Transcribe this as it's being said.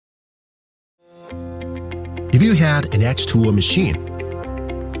If you had an xTool machine,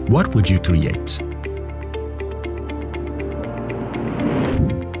 what would you create?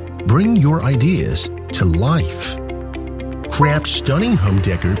 Bring your ideas to life. Craft stunning home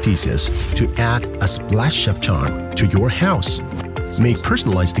decor pieces to add a splash of charm to your house. Make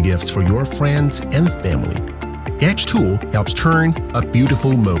personalized gifts for your friends and family. xTool helps turn a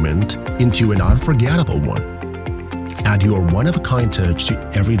beautiful moment into an unforgettable one. Add your one-of-a-kind touch to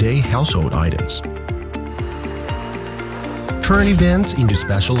everyday household items. Turn events into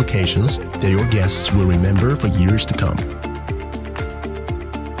special occasions that your guests will remember for years to come.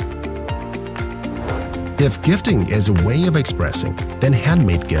 If gifting is a way of expressing, then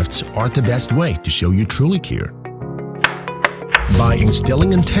handmade gifts are the best way to show you truly care. By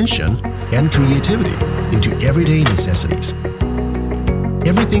instilling intention and creativity into everyday necessities,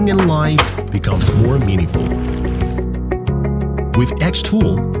 everything in life becomes more meaningful. With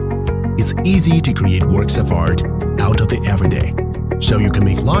xTool, it's easy to create works of art out of the everyday, so you can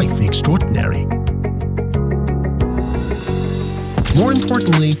make life extraordinary. More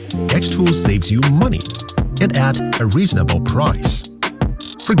importantly, xTool saves you money and at a reasonable price.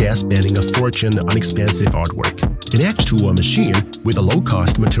 Forget spending a fortune on expensive artwork. An xTool machine with a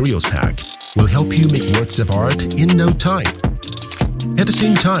low-cost materials pack will help you make works of art in no time. At the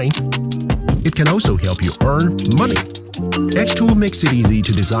same time, it can also help you earn money. xTool makes it easy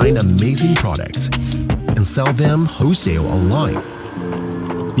to design amazing products and sell them wholesale online.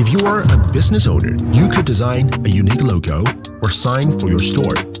 If you are a business owner, you could design a unique logo or sign for your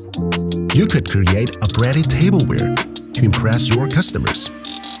store. You could create a branded tableware to impress your customers.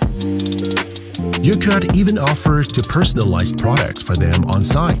 You could even offer to personalized products for them on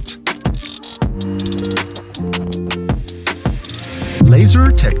site.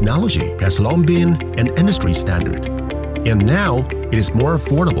 Laser technology has long been an industry standard, and now it is more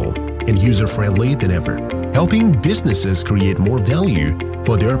affordable and user-friendly than ever, helping businesses create more value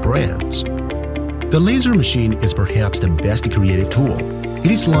for their brands. The laser machine is perhaps the best creative tool. It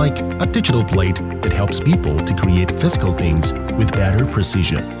is like a digital plate that helps people to create physical things with better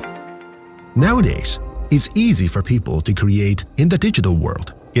precision. Nowadays, it's easy for people to create in the digital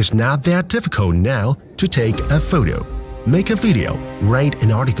world. It's not that difficult now to take a photo, make a video, write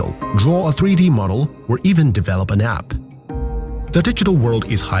an article, draw a 3D model, or even develop an app. The digital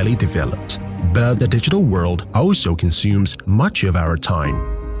world is highly developed, but the digital world also consumes much of our time.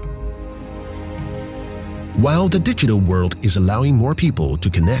 While the digital world is allowing more people to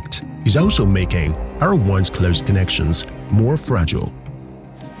connect, it's also making our once close connections more fragile.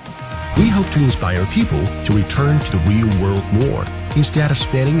 We hope to inspire people to return to the real world more. Instead of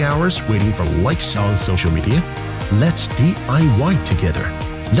spending hours waiting for likes on social media, let's DIY together.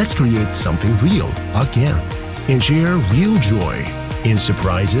 Let's create something real again and share real joy in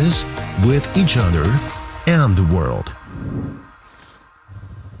surprises with each other and the world.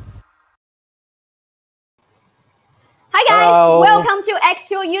 Hi guys, Hello. Welcome to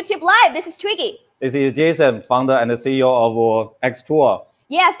xTool YouTube Live. This is Twiggy. This is Jason, founder and CEO of xTool.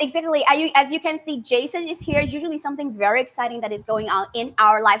 Yes, exactly. As you can see, Jason is here. Usually something very exciting that is going on in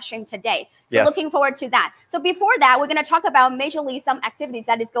our live stream today. So Yes. Looking forward to that. So before that, we're going to talk about majorly some activities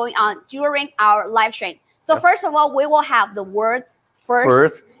that is going on during our live stream. So Yes. First of all, we will have the world's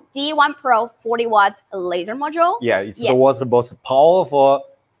first D1 Pro 40 watts laser module. Yeah, it's the world's most powerful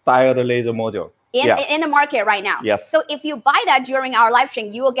diode laser module. In the market right now. Yes. So if you buy that during our live stream,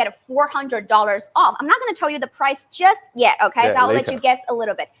 you will get $400 off. I'm not going to tell you the price just yet, okay? Yeah, so I'll later. let you guess a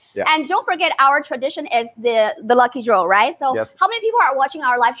little bit. Yeah. And don't forget, our tradition is the lucky draw, right? So Yes. how many people are watching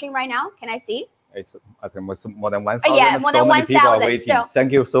our live stream right now? Can I see? It's I think more than 1,000. Yeah, more than so many people are 1,000. waiting. So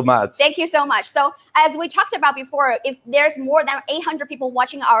thank you so much. Thank you so much. So as we talked about before, if there's more than 800 people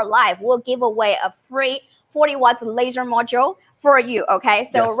watching our live, we'll give away a free 40 watts laser module for you, okay?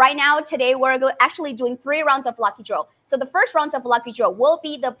 So Yes. right now, today, we're actually doing 3 rounds of lucky draw. So the first rounds of lucky draw will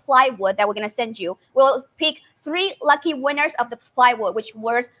be the plywood that we're gonna send you. We'll pick 3 lucky winners of the plywood, which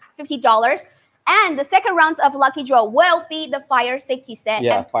worth $50. And the second rounds of lucky draw will be the fire safety set,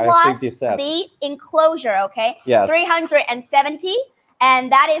 Yeah, and fire plus safety set. the enclosure, okay? Yes. 370.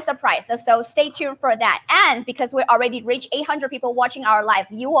 And that is the price. So stay tuned for that. And because we already reached 800 people watching our live,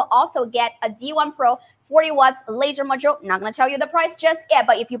 you will also get a D1 Pro 40 watts laser module. Not going to tell you the price just yet,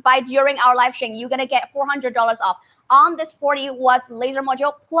 but if you buy during our live stream, you're going to get $400 off on this 40 watts laser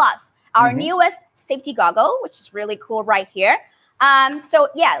module, plus our newest safety goggle, which is really cool right here. So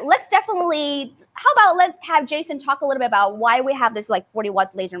yeah, let's definitely, let's have Jason talk a little bit about why we have this like 40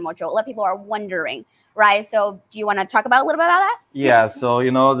 watts laser module. A lot of people are wondering, right? So do you want to talk about a little bit about that? Yeah, so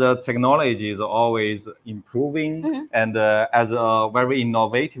you know the technology is always improving, and as a very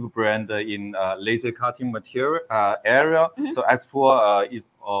innovative brand in laser cutting material area, so xTool is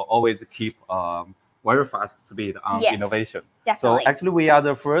always keep very fast speed on innovation. Definitely. So actually, we are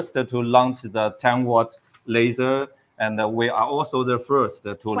the first to launch the 10-watt laser, and we are also the first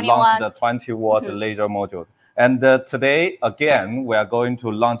to launch the 20-watt laser module. And today, again, we are going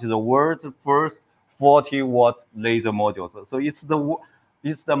to launch the world's first 40-watt laser module. So it's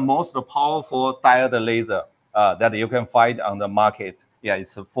the most powerful diode laser that you can find on the market. Yeah,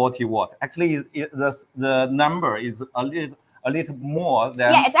 it's 40 watt. Actually, the number is a little more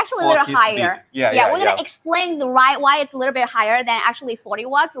than. Yeah, it's actually a little higher. Yeah, we're gonna explain why it's a little bit higher than actually 40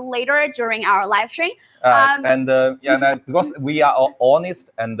 watts later during our live stream. Because we are an honest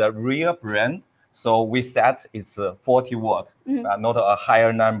and a real brand, so we set it's 40 watt, not a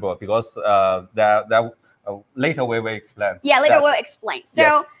higher number, because later we will explain. Yeah, later we'll explain.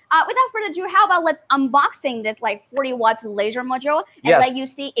 So without further ado, how about let's unboxing this like 40 watts laser module and let you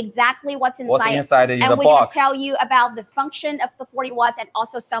see exactly what's inside. What's inside in the box. And we're going to tell you about the function of the 40 watts and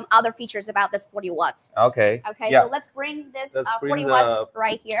also some other features about this 40 watts. Okay. Okay, so let's bring this 40 watts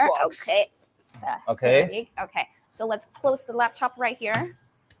right here. Box. Okay. Okay, so let's close the laptop right here.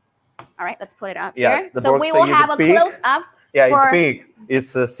 All right, let's put it up here. So we will have a close up. Yeah, it's big.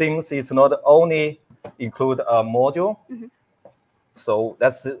 It's since it's not only include a module. So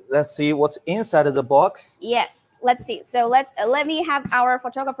let's see what's inside of the box. Yes, let's see. So let me have our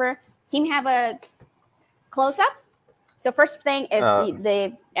photographer team have a close up. So first thing is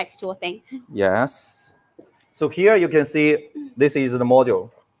the xTool thing. Yes. So here you can see this is the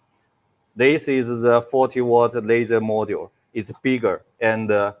module. This is the 40-watt laser module. It's bigger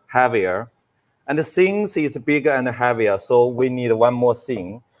and heavier. And since it's bigger and heavier, so we need one more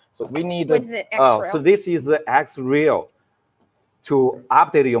thing. So we need so this is the X-rail to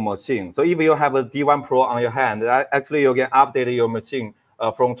update your machine. So if you have a D1 Pro on your hand, actually you can update your machine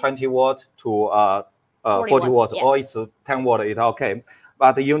from 20 watt to 40 watt, or it's 10 watt, it's okay.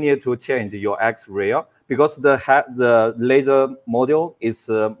 But you need to change your X-rail because the laser module is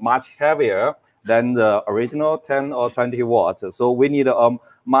much heavier than the original 10 or 20 watts. So we need a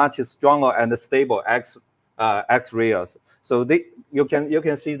much stronger and stable X-rails. So you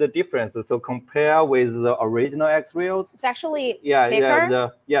can see the difference. So compare with the original X-rails. It's actually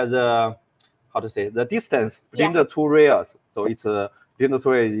thicker. The distance between the two rails. So it's between the two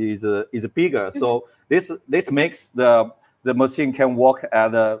rails is bigger. So this makes the machine can work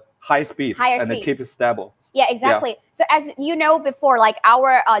at a high speed keep it stable. Yeah, exactly. So as you know before, like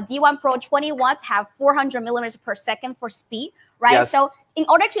our D1 Pro 20 watts have 400 millimeters per second for speed, right? So in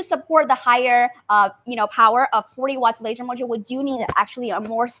order to support the higher, power of 40 watts laser module, we do need actually a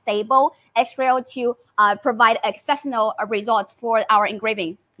more stable X-rail to provide exceptional results for our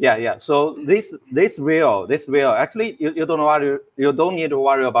engraving. Yeah. So this rail, actually you don't need to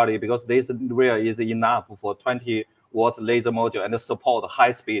worry about it because this rail is enough for 20-watt laser module and support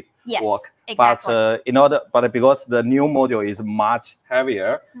high speed work. Exactly. But because the new module is much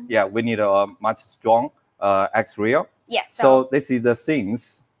heavier, we need a much strong X-rail. Yes. So this is the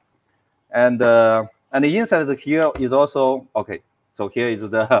things, and the inside here is also okay. So here is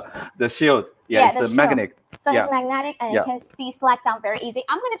the shield. Yeah, it's magnetic. So it's magnetic and it can be slacked down very easy.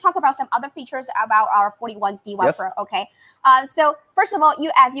 I'm going to talk about some other features about our 41's D1 Pro. Okay. So first of all,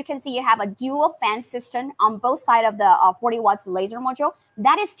 as you can see, you have a dual fan system on both sides of the 40 watts laser module.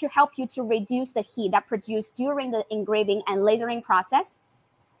 That is to help you to reduce the heat that produced during the engraving and lasering process.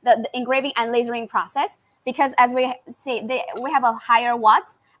 The engraving and lasering process, because as we say, we have a higher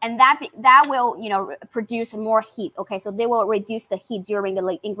watts. And that will, produce more heat. Okay, so they will reduce the heat during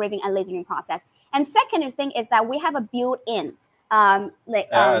the engraving and lasering process. And second thing is that we have a built-in air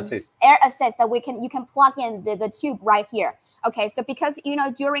assist that you can plug in the tube right here. Okay, so because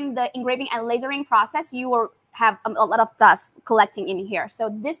during the engraving and lasering process, you will have a lot of dust collecting in here. So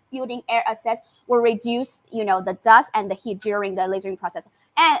this built-in air assist will reduce the dust and the heat during the lasering process.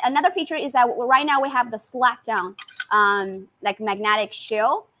 And another feature is that right now we have the slack down magnetic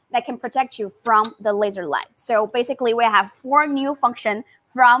shield that can protect you from the laser light. So basically, we have 4 new functions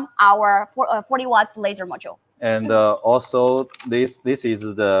from our 40 watts laser module. And also, this is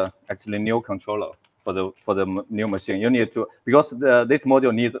the actually new controller for the new machine. You need to, because this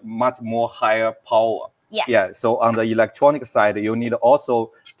module needs much more higher power. Yes. Yeah. So on the electronic side, you need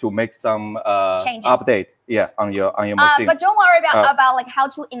also to make some changes. Update. Yeah, on your machine. But don't worry about like how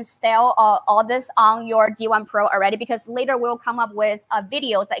to install all this on your D1 Pro already, because later we'll come up with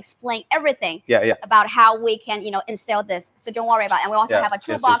videos that explain everything. Yeah. About how we can install this. So don't worry about it. And we also have a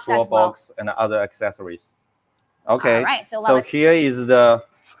toolbox as well. And other accessories. Okay. All right. So here is the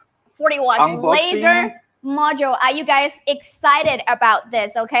 40 watts unboxing. laser module. Are you guys excited about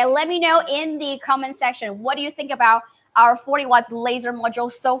this? Okay, let me know in the comment section. What do you think about our 40 watts laser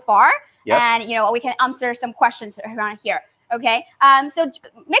module so far? Yes. And we can answer some questions around here. Okay, so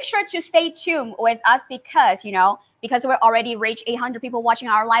make sure to stay tuned with us, because because we're already reached 800 people watching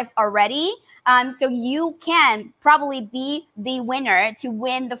our live already. So you can probably be the winner to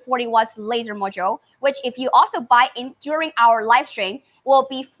win the 40 watts laser module, which if you also buy in during our live stream will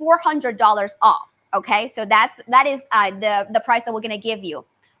be $400 off. Okay, so that is the price that we're gonna give you,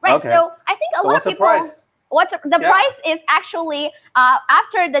 right? Okay. So I think a lot of people. What's the price is actually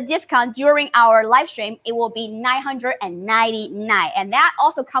after the discount during our live stream, it will be $999, and that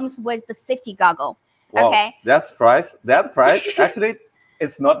also comes with the safety goggle. Wow, okay, that price actually.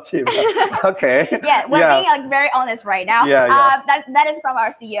 It's not cheap. Okay. Yeah, we're being like very honest right now. That is from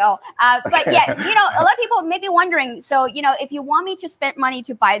our CEO. But yeah, a lot of people may be wondering. So if you want me to spend money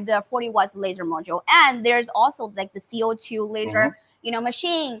to buy the 40 watts laser module, and there's also like the CO2 laser,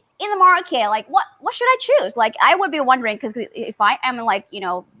 machine in the market, like what should I choose? Like I would be wondering, because if I am like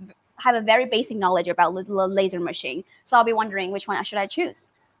have a very basic knowledge about the laser machine, so I'll be wondering which one should I choose.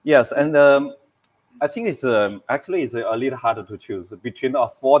 Yes, and I think it's actually it's a little harder to choose between a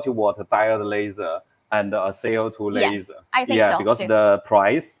 40 watt diode laser and a CO2 laser. Yes, I think so, because too. the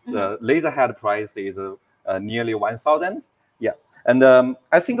price, the laser head price is nearly 1,000. Yeah, and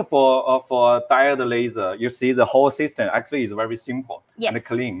I think for diode laser, you see the whole system actually is very simple and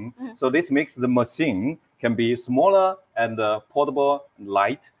clean. So this makes the machine can be smaller and portable,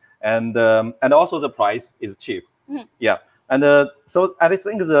 light, and also the price is cheap. Yeah. And so I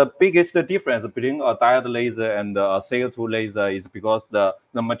think the biggest difference between a diode laser and a CO2 laser is because the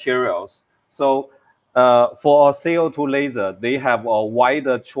materials. So for a CO2 laser, they have a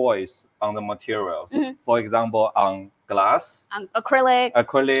wider choice on the materials. For example, on glass, on acrylic.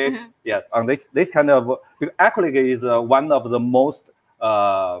 Yeah, on this kind of acrylic is one of the most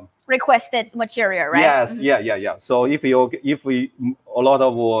requested material, right? Yes, yeah. So if a lot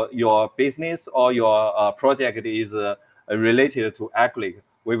of your business or your project is related to acrylic,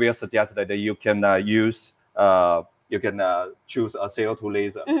 we will suggest that you can choose a CO2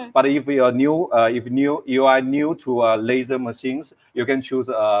 laser. But if you are new to laser machines, you can choose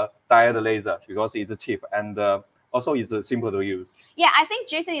a diode laser because it's cheap and also it's simple to use. Yeah, I think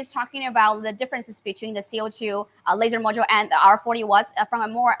Jason is talking about the differences between the CO2 laser module and the R40 watts from a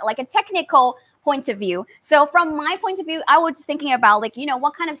more like a technical point of view. So from my point of view, I was just thinking about like,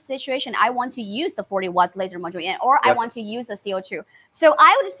 what kind of situation I want to use the 40 watts laser module in, or I want to use the CO2. So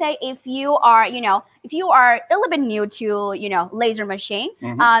I would say if you are, if you are a little bit new to, laser machine,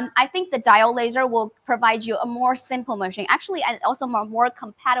 I think the diode laser will provide you a more simple machine, actually, and also more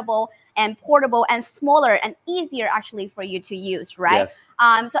compatible and portable and smaller and easier actually for you to use, right?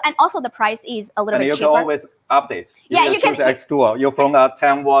 Yes. So and also the price is a little bit cheaper. You can always update. You can choose xTool. You're from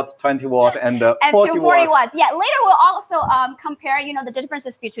 10 watt, 20 watt, and 40 watts. Yeah, later we'll also compare, the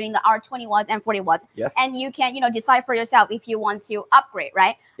differences between the R20 watts and 40 watts. Yes. And you can, decide for yourself if you want to upgrade,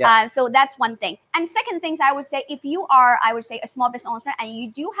 right? Yeah. So that's one thing. And second things, I would say, if you are, a small business owner and you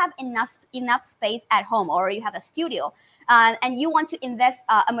do have enough space at home, or you have a studio, and you want to invest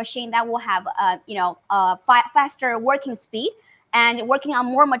a machine that will have, faster working speed and working on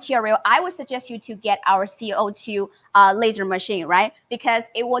more material, I would suggest you to get our CO2 laser machine, right? Because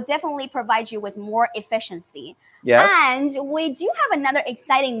it will definitely provide you with more efficiency. Yes. And we do have another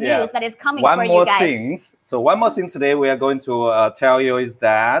exciting news that is coming for you guys. One more thing today we are going to tell you is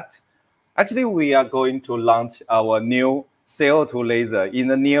that actually we are going to launch our new CO2 laser in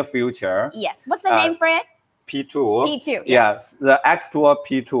the near future. Yes. What's the name for it? P2. P2, yes. The xTool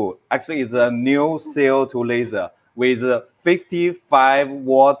P2 actually is a new CO2 laser with 55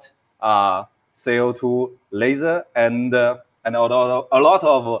 watt CO2 laser and a lot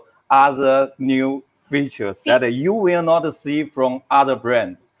of other new features that you will not see from other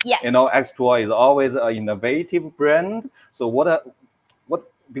brands. Yes. xTool is always an innovative brand. So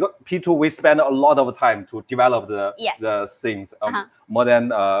because P2 we spend a lot of time to develop the things, more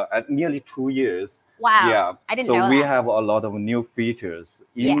than nearly 2 years. Wow. Yeah. I didn't know that. So we have a lot of new features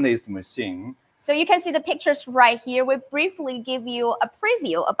in this machine. So you can see the pictures right here. We briefly give you a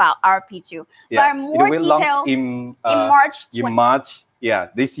preview about our P2. Yeah. But more it will detail launch in March. In March,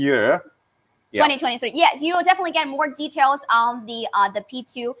 this year. Yeah. 2023. Yes, you will definitely get more details on the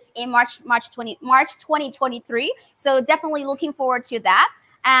P2 in March 2023. So definitely looking forward to that.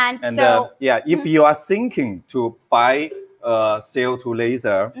 And so yeah, if you are thinking to buy a CO2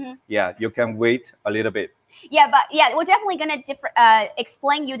 laser, yeah, you can wait a little bit. Yeah, but yeah, we're definitely gonna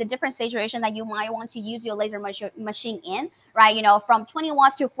explain you the different situation that you might want to use your laser machine in, right? You know, from 20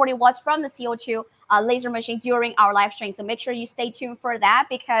 watts to 40 watts from the CO2 laser machine during our live stream. So make sure you stay tuned for that,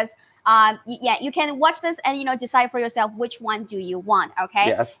 because yeah, you can watch this and, you know, decide for yourself which one do you want. Okay.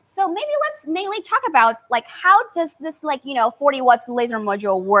 Yes. So maybe let's mainly talk about like how does this, like, you know, 40 watts laser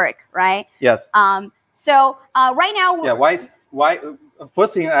module work, right? Yes. So right now, yeah, why?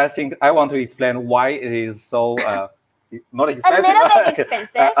 First thing, I think I want to explain why it is so not expensive. A little bit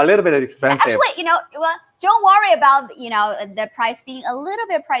expensive. A little bit expensive. Actually, you know, well, don't worry about, you know, the price being a little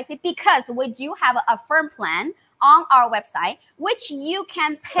bit pricey, because we do have a firm plan on our website, which you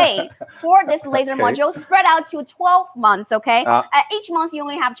can pay for this laser module spread out to 12 months. Okay, each month you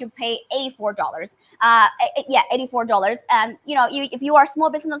only have to pay $84. Yeah, $84. And you know, if you are a small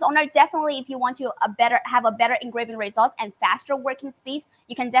business owner, definitely if you want to have a better engraving results and faster working speeds,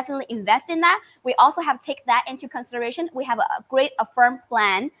 you can definitely invest in that. We also have take that into consideration. We have a great firm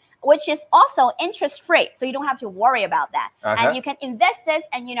plan, which is also interest-free, so you don't have to worry about that. And you can invest this,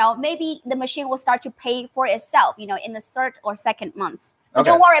 and, you know, maybe the machine will start to pay for itself, you know, in the third or second months. So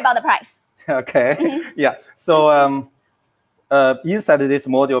don't worry about the price. Okay. Yeah. So inside this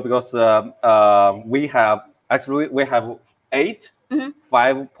module, because we have 8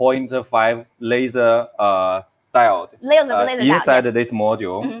 5.5 laser diode inside this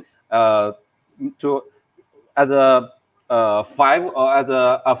module. As a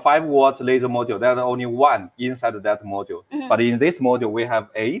 5-watt laser module, there's only one inside that module. But in this module, we have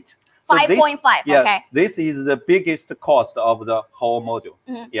 8. 5.5. Yeah, okay. This is the biggest cost of the whole module.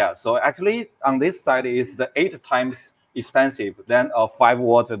 Yeah. So actually, on this side is the 8 times expensive than a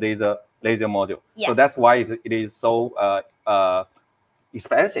 5-watt laser module. Yes. So that's why it is so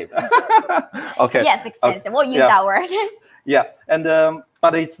expensive. Okay. Yes, expensive. We'll use that word. Yeah, and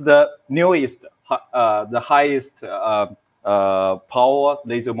but it's the newest, the highest power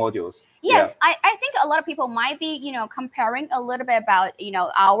laser modules. Yes, yeah. I think a lot of people might be, you know, comparing a little bit about, you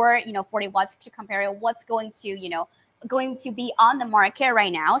know, our, you know, 40 watts to compare what's going to, you know, going to be on the market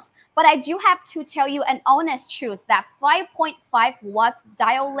right now. But I do have to tell you an honest truth that 5.5 watts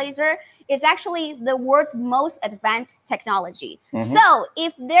diode laser is actually the world's most advanced technology. So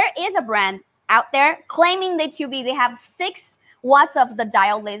if there is a brand out there claiming they have 6 watts of the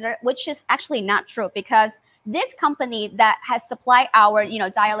diode laser, which is actually not true, because this company that has supplied our, you know,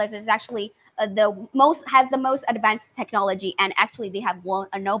 diode laser is actually has the most advanced technology, and actually they have won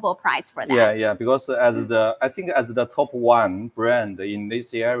a Nobel Prize for that. Yeah, because as I think as the top 1 brand in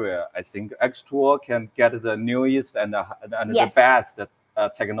this area, I think xTool can get the newest and the best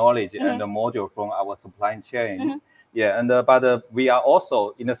technology and the module from our supply chain. Yeah, and but we are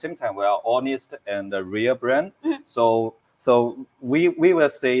also, in the same time, we are honest and a real brand. So we will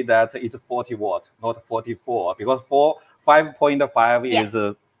say that it's 40 watt, not 44, because 5.5 is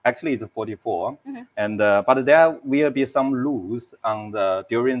actually it's 44, and but there will be some loose on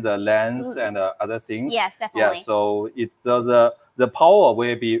during the lens and other things. Yes, definitely. Yeah, so the power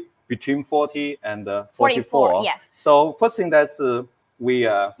will be between 40 and 44. Yes. So first thing that's we're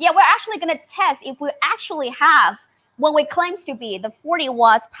actually gonna test if we actually have what we claims to be the 40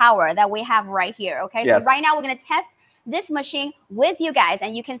 watts power that we have right here. Okay, so right now we're gonna test this machine with you guys,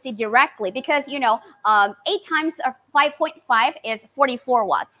 and you can see directly, because, you know, 8 times 5.5 is 44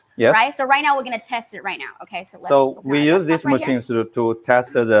 watts. Yes. Right. So right now we're gonna test it right now. Okay. So we use these machines to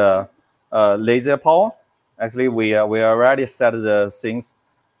test the laser power. Actually, we already set the things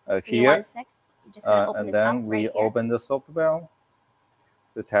here. 1 sec. I'm just gonna open and this then up we right here. open the software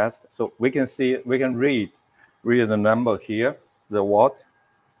to test, so we can see, we can read the number here, the watt.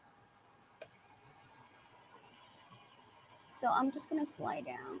 So I'm just gonna slide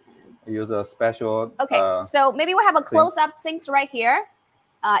down and use a special. Okay, so maybe we have a close-up things right here.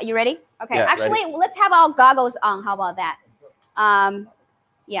 You ready? Okay, yeah, actually, let's have our goggles on. How about that?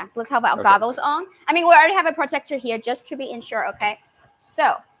 Yeah, so let's have our goggles on. I mean, we already have a protector here just to be sure. Okay,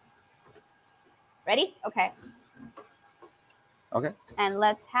 so ready? Okay. Okay. And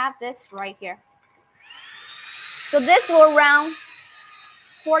let's have this right here. So this will run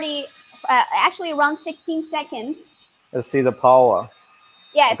 40, actually around 16 seconds. Let's see the power.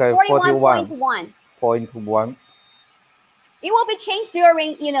 Yeah, it's 41.1. 41. It will be changed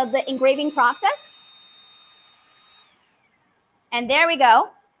during, you know, the engraving process. And there we go.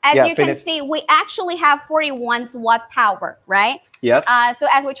 As you can see, we actually have 41 watts power, right? Yes. So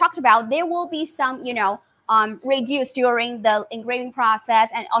as we talked about, there will be some, reduced during the engraving process,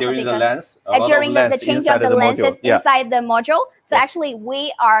 and also during because the lens, during the change of the lenses inside the module. So Yes. actually,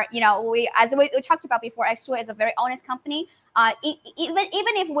 we are, as we talked about before, xTool is a very honest company.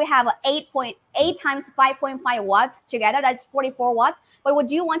 Even if we have 8.8 times 5.5 watts together, that's 44 watts. But we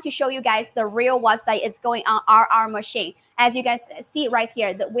do want to show you guys the real watts that is going on our machine. As you guys see right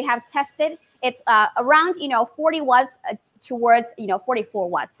here, that we have tested, it's around 40 watts towards 44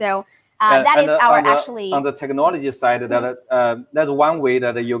 watts. So that is our actually on the technology side. That that's one way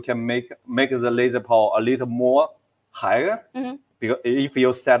that you can make the laser power a little more higher. Because if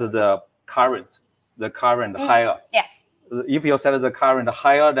you set the current higher. Yes. If you set the current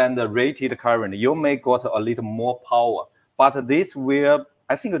higher than the rated current, you may got a little more power. But this will,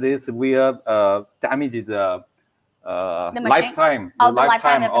 I think this will damage the lifetime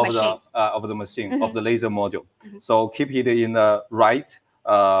of the machine, of the laser module. So keep it in the right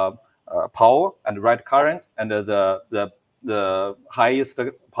power and right current, and the highest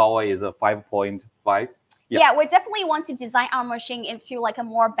power is 5.5. Yeah, we definitely want to design our machine into like a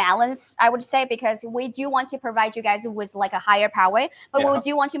more balanced, I would say, because we do want to provide you guys with like a higher power, but we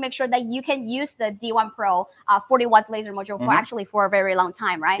do want to make sure that you can use the D1 Pro 40 watts laser module for a very long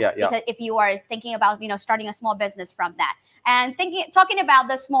time, right? Because if you are thinking about starting a small business from that. And talking about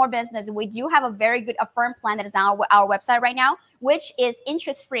the small business, we do have a very good Affirm plan that is on our website right now, which is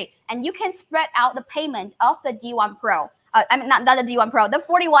interest-free, and you can spread out the payment of the D1 Pro. I mean, not the D1 Pro, the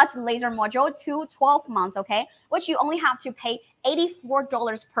 40 watts laser module to 12 months, okay? Which you only have to pay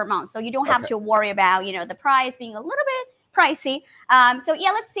 $84 per month. So you don't have to worry about, the price being a little bit pricey. So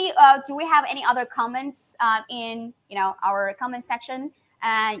yeah, let's see. Do we have any other comments in, our comment section?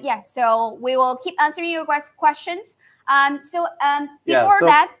 Yeah, so we will keep answering your questions. Before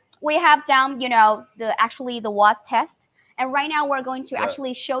that, we have down, the watts test. And right now we're going to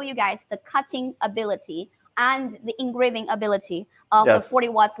actually show you guys the cutting ability and the engraving ability of the 40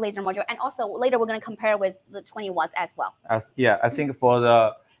 watts laser module, and also later we're going to compare with the 20 watts as well. I think for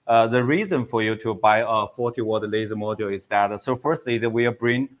the reason for you to buy a 40 watt laser module is that, so firstly, it will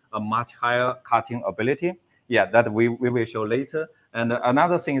bring a much higher cutting ability. Yeah, that we will show later. And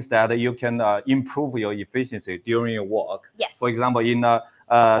another thing is that you can improve your efficiency during your work. Yes. For example, you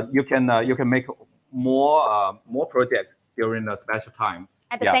can make more projects during a special time.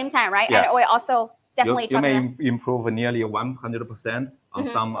 At the same time, right? And we also definitely you may improve nearly 100% on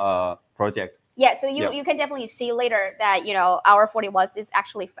some project. Yeah, so you can definitely see later that our 40 watts is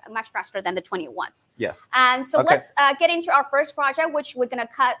actually much faster than the 20 watts. Yes. And so let's get into our first project, which we're gonna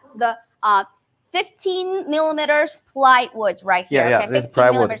cut the 15 millimeters plywood right here. Yeah, okay?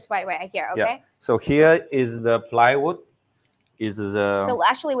 15 millimeters plywood right here. Okay. Yeah. So here is the plywood. So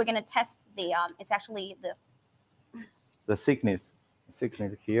actually, we're gonna test the it's actually the thickness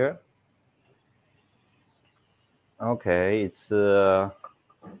here. Okay, it's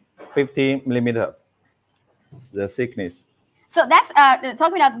 50 millimeter, the thickness. So that's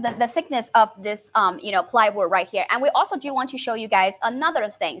talking about the thickness of this plywood right here. And we also do want to show you guys another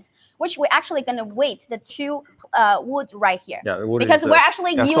things, which we're actually going to weight the two wood right here. Yeah, wood because we're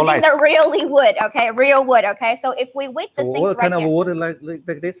actually using the real wood, okay? Real wood, okay? So if we weight the things what right kind here, of wood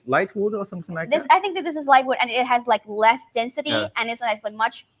like this? Light wood or something like this, that? I think that this is light wood, and it has like less density, and it's like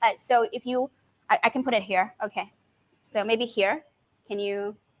much. So if you, I can put it here, okay? So maybe here, can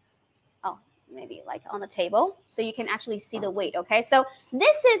you? Maybe like on the table, so you can actually see the weight. Okay, so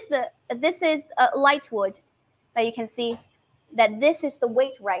this is light wood that you can see that this is the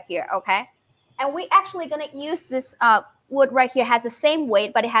weight right here. Okay, and we actually gonna use this wood right here, has the same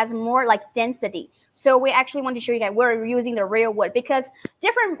weight, but it has more like density. So we actually want to show you guys we're using the real wood because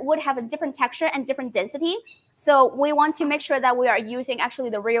different wood have a different texture and different density. So we want to make sure that we are using actually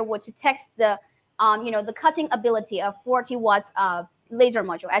the real wood to test the the cutting ability of 40 watts laser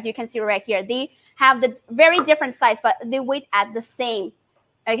module. As you can see right here, they have the very different size, but they weight at the same.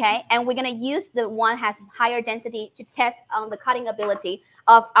 Okay, and we're gonna use the one has higher density to test on the cutting ability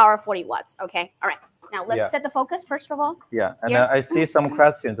of our 40 watts. Okay, all right. Now let's set the focus first of all. Yeah, and I see some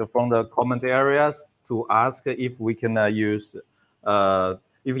questions from the comment areas to ask if we can use,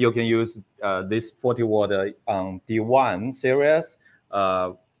 if you can use this 40 watt on D1 series.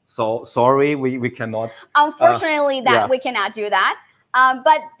 So sorry, we cannot. Unfortunately, we cannot do that.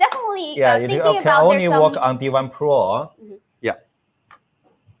 But definitely thinking it can only work on D1 Pro. Yeah.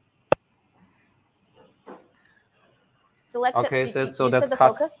 So let's set the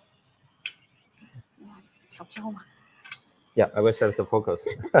focus. Yeah, I will set the focus.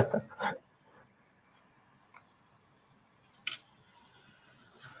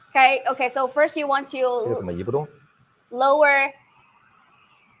 Okay. So first you want to lower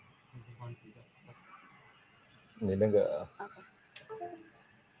你那个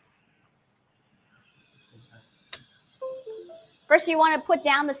First, you want to put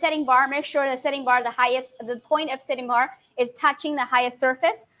down the setting bar. Make sure the setting bar, the point of setting bar is touching the highest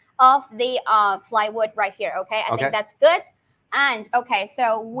surface of the plywood right here. Okay, I think that's good. And okay,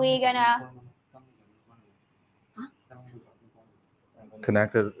 so we're gonna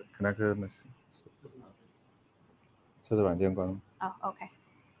connected machine. Oh, okay.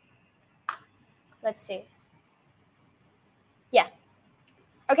 Let's see. Yeah.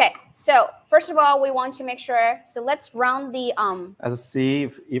 Okay, so first of all, we want to make sure. So let's round the Let's see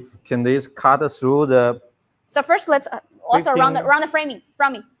if can this cut through the. So first, let's also round the framing.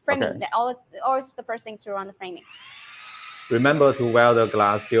 Framing. Okay. Always the first thing to round the framing. Remember to wear the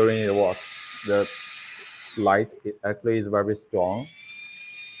glass during the work. The light actually is very strong.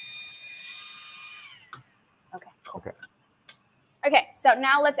 Okay. Okay. Okay, so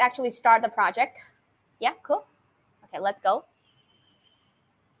now let's actually start the project. Yeah, cool. Okay, let's go.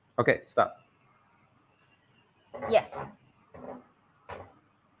 Okay, start. Yes.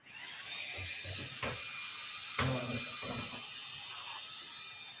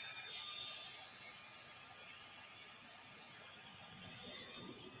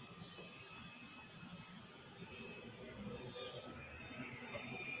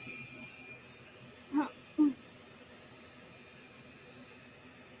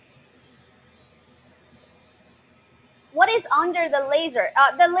 What is under the laser?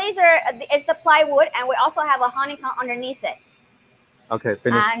 The laser is the plywood, and we also have a honeycomb underneath it. Okay,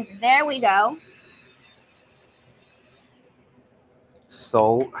 finish. And there we go.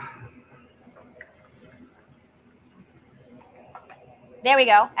 So there we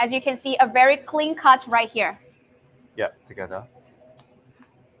go. As you can see, a very clean cut right here. Yeah, together.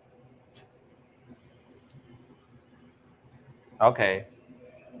 Okay.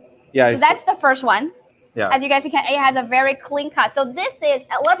 Yeah. So that's the first one. Yeah. As you guys can, it has a very clean cut. So this is,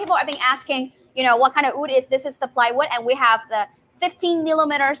 a lot of people have been asking, you know, what kind of wood is this? Is the plywood, and we have the 15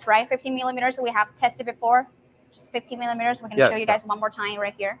 millimeters, right? 15 millimeters. We have tested before, just 15 millimeters. We're going to show you guys one more time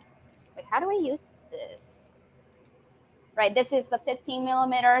right here. Wait, how do we use this? Right, this is the 15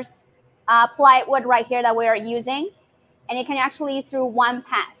 millimeters plywood right here that we are using, and it can actually through one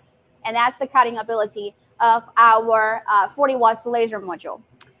pass, and that's the cutting ability of our 40 watts laser module.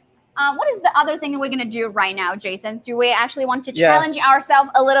 What is the other thing that we're going to do right now, Jason? Do we actually want to challenge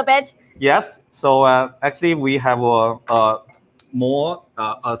ourselves a little bit? Yes. So actually, we have a more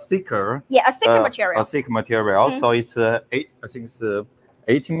a thicker. Yeah, a thicker material. A thick material. Mm-hmm. So it's I think it's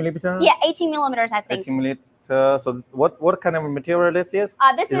 18 millimeter. Yeah, 18 millimeters, I think. 18 millimeter. So what kind of material this is?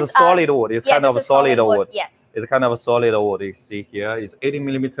 This is a solid wood. It's kind of a solid wood. Yes. It's kind of a solid wood. You see here, it's 18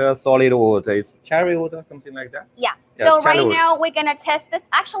 millimeter solid wood. It's cherry wood or something like that. Yeah. So right now we're gonna test this.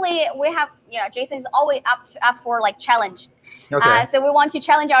 Actually, we have, you know, Jason is always up for like challenge. Okay. So we want to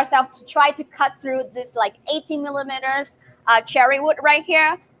challenge ourselves to try to cut through this like 18 millimeters cherry wood right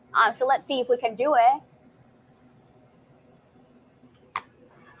here. So let's see if we can do it.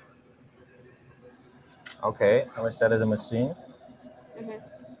 Okay, I will set the machine. Mm-hmm.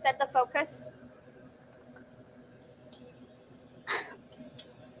 Set the focus.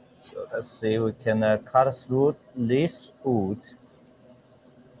 So let's see, we can cut through this wood.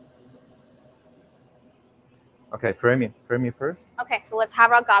 Okay, frame it first. Okay, so let's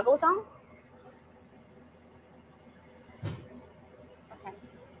have our goggles on. Okay.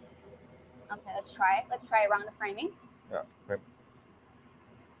 Okay, let's try it. Let's try around the framing. Yeah, frame.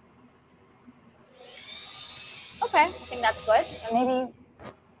 Okay, I think that's good. Maybe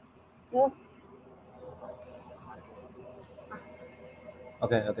move.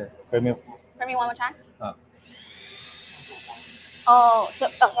 Okay. Frame it. Frame me one more time. Oh, so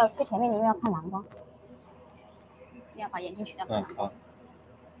最前面你要看蓝光，你要把眼镜取掉。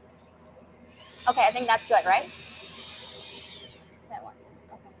Okay, I think that's good, right? Okay,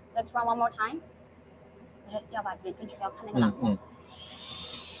 let's run one more time. 要把眼镜取掉，看那个蓝光。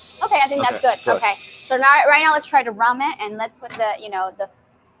Okay, I think that's good. Okay, so right now let's try to run it, and let's put the, you know, the.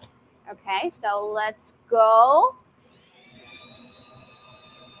 Okay, so let's go.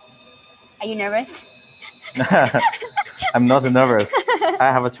 Are you nervous? I'm not nervous.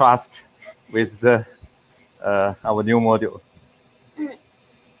 I have a trust with the our new module.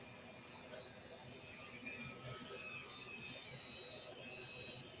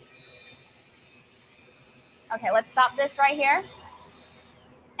 Okay, let's stop this right here.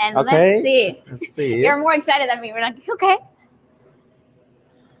 And okay. Let's see. You're more excited than me. We're like, okay.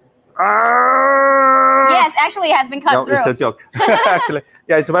 Yes, actually, it has been cut through. It's a joke. Actually,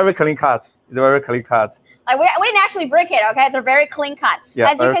 yeah, it's a very clean cut. It's a very clean cut. Like we didn't actually break it. Okay, it's a very clean cut.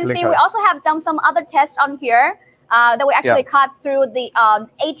 Yeah, as you can see, we also have done some other tests on here. that we actually cut through the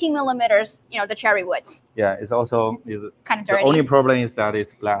 18 millimeters, the cherry wood. Yeah, it's also kind of dirty. The only problem is that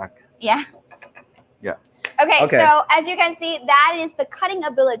it's black. Yeah. Yeah. Okay, so as you can see, that is the cutting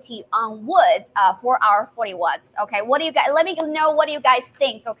ability on woods for our 40 watts. Okay, what do you guys? Let me know what do you guys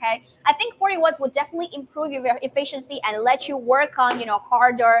think. Okay, I think 40 watts would definitely improve your efficiency and let you work on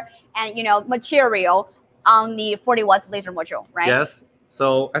harder and material on the 40 watts laser module, right? Yes.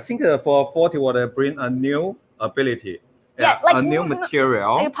 So I think for 40 watt, bring a new ability. Yeah, like a new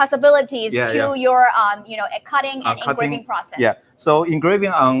material possibilities to your cutting and engraving process. Yeah, so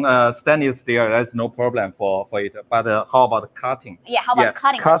engraving on stainless steel, that's no problem for it. But how about cutting? Yeah, how about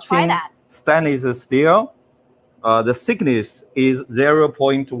cutting? Let's try that. Stainless steel, the thickness is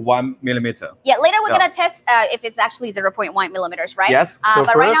 0.1 millimeter. Yeah, later we're gonna test if it's actually 0.1 millimeters, right? Yes. So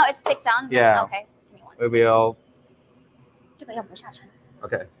but right now it's stick down. Yeah. Okay. Give me one we will.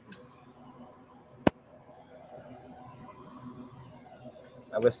 Okay.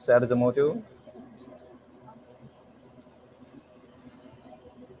 I will set the module.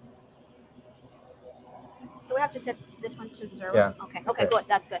 So we have to set this one to 0. Yeah. Okay. Good.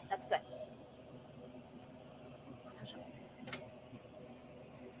 That's good.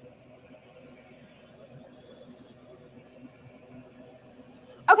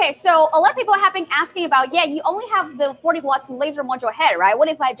 Okay, so a lot of people have been asking about, you only have the 40 watts laser module head, right? What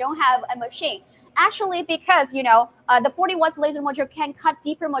if I don't have a machine? Actually, because, the 40 watts laser module can cut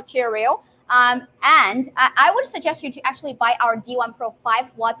deeper material. And I would suggest you to actually buy our D1 Pro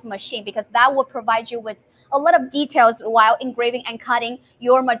 5 watts machine, because that will provide you with a lot of details while engraving and cutting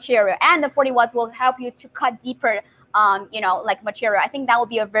your material. And the 40 watts will help you to cut deeper like material. I think that would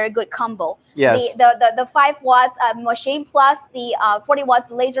be a very good combo. Yes. The 5 watts machine plus the 40 watts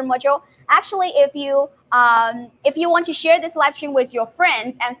laser module. Actually, if you want to share this live stream with your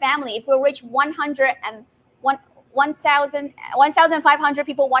friends and family, if we reach 1,500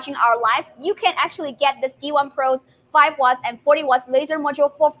 people watching our live, you can actually get this D1 Pro's 5 watts and 40 watts laser module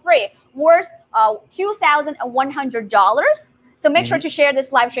for free, worth $2,100. So make sure to share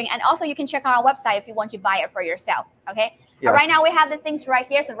this live stream, and also you can check out our website if you want to buy it for yourself. Okay. Yes. Right now we have the things right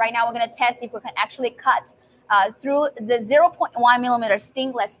here. So right now we're going to test if we can actually cut through the 0.1 millimeter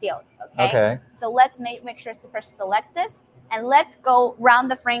stainless steel. Okay. So let's make sure to first select this, and let's go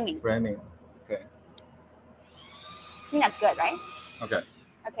round the framing. Okay. I think that's good, right? Okay.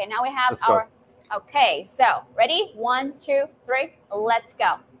 Okay. Now we have our. Okay. So ready? 1, 2, 3. Let's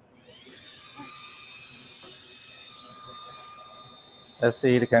go. Let's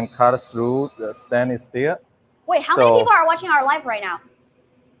see, it can cut through the stainless steel. Wait, how many people are watching our live right now?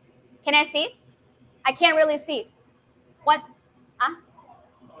 Can I see? I can't really see. What?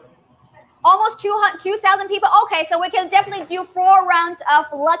 Almost 2,000 people. Okay, so we can definitely do 4 rounds of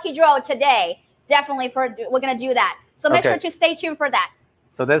lucky draw today. Definitely, we're gonna do that. So make sure to stay tuned for that.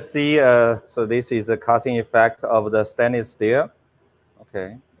 So let's see. So this is the cutting effect of the stainless steel.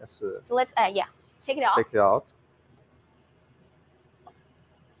 Okay. So let's take it off. Take it out.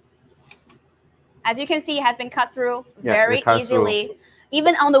 As you can see, it has been cut through very easily,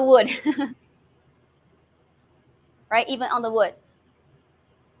 even on the wood. Right, even on the wood.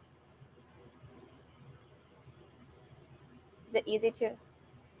 Is it easy to?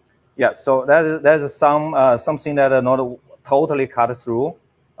 Yeah, so there's something that are not totally cut through.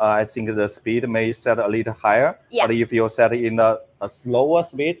 I think the speed may set a little higher. Yeah. But if you set it in a slower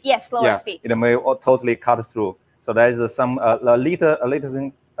speed, slower speed, it may totally cut through. So there is some a little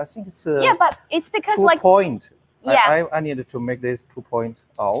thing. I think it's but it's because 2 point. Yeah. I needed to make this 2 point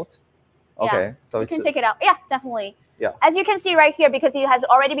out. Okay, so you can take it out. Yeah, definitely. Yeah. As you can see right here, because it has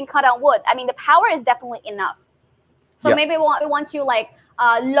already been cut on wood. I mean, the power is definitely enough. So maybe we want to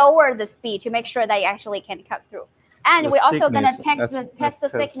lower the speed to make sure that you actually can cut through. And we're also gonna test the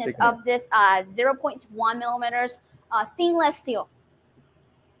thickness of this 0.1 millimeters stainless steel.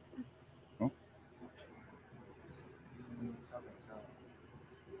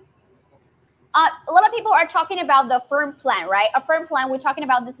 A lot of people are talking about the firm plan, right? A firm plan, we're talking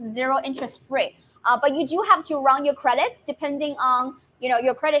about this is 0 interest free. But you do have to run your credits depending on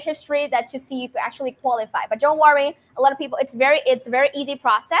your credit history to see if you actually qualify. But don't worry, a lot of people, it's very easy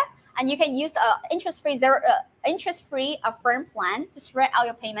process, and you can use interest free firm plan to spread out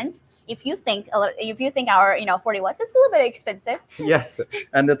your payments. If you think our 40 watts is a little bit expensive. Yes,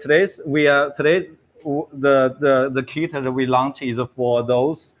 and the kit that we launched is for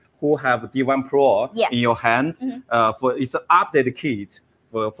those who have D1 Pro in your hand. It's an updated kit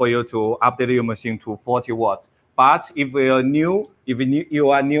for you to update your machine to 40 watt. But if you are new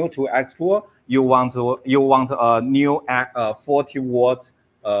to xTool, you want a new 40 watt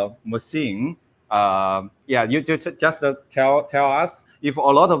machine. yeah, you just tell us if a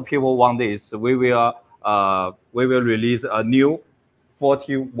lot of people want this, we will release a new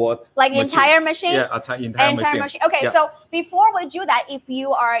 40-watt like machine. entire machine. Yeah, entire machine. Okay, yeah. so before we do that, if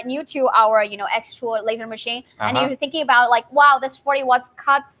you are new to our xTool laser machine and you're thinking about like, wow, this 40 watts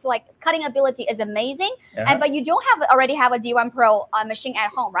cutting ability is amazing, but you don't already have a D1 Pro machine at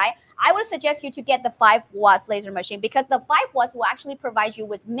home, right? I would suggest you to get the 5 watts laser machine because the 5 watts will actually provide you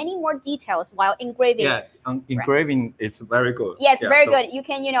with many more details while engraving. Yeah, engraving is very good. Yeah, it's very good. You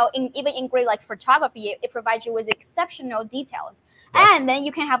can, even engrave like photography. It provides you with exceptional details. Yes. And then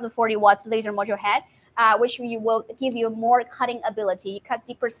you can have the 40 watts laser module head, which will give you more cutting ability, cut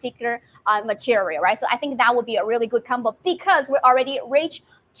deeper, thicker material, right? So I think that would be a really good combo because we already reached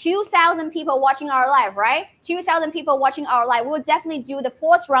 2,000 people watching our live, right? 2,000 people watching our live. We'll definitely do the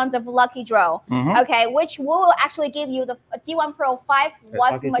 4th round of Lucky Draw, okay, which will actually give you the D1 Pro 5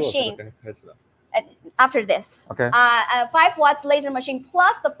 watts machine after this. Okay. 5 watts laser machine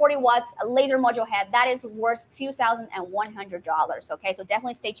plus the 40 watts laser module head. That is worth $2,100. Okay, so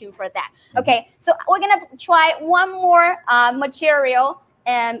definitely stay tuned for that. Okay, so we're gonna try one more material.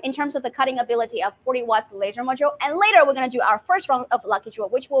 In terms of the cutting ability of 40 watts laser module. And later, we're going to do our first round of Lucky Draw,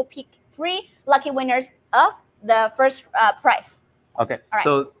 which will pick 3 lucky winners of the first prize. Okay, right.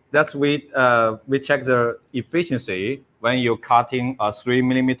 So that's we check the efficiency when you're cutting a 3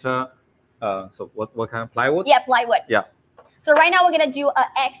 millimeter. So what kind of plywood? Yeah, plywood. Yeah. So right now, we're going to do an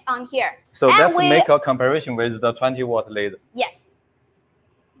X on here. So let's make a comparison with the 20-watt laser. Yes.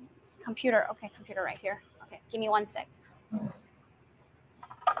 Computer. Okay, computer right here. Okay, give me 1 sec.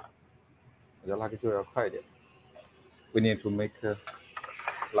 The lucky draw 要快一点. We need to make a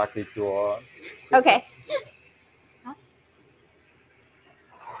lucky draw. Okay.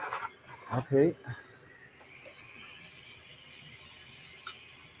 Okay.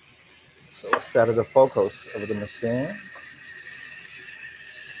 So set the focus of the machine.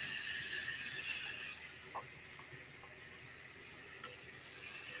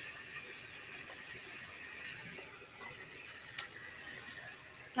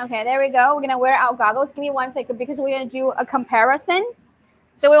 Okay, there we go. We're going to wear our goggles. Give me 1 second because we're going to do a comparison.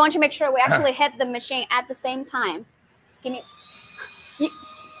 So we want to make sure we actually hit the machine at the same time. Can you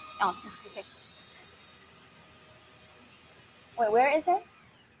oh, okay. Wait, where is it?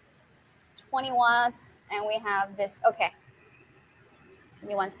 20 watts, and we have this. Okay. Give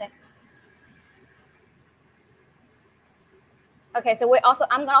me 1 sec. Okay, so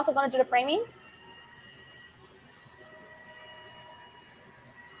I'm also going to do the framing.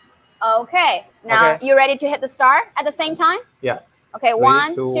 Okay, now you ready to hit the star at the same time? Yeah. Okay,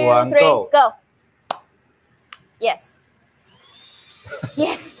 1, 2, 3, go. Yes.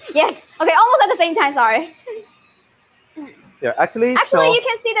 Yes, yes. Okay, almost at the same time, sorry. Yeah, actually, you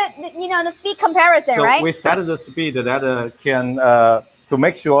can see the speed comparison, right? So we set the speed that can to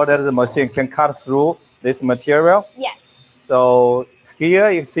make sure that the machine can cut through this material. Yes. So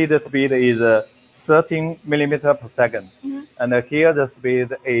here you see the speed is 13 millimeter per second. And here the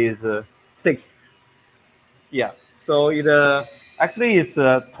speed is 6. Yeah, so it actually it's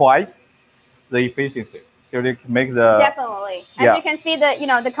twice the efficiency. So it makes the definitely. As you can see,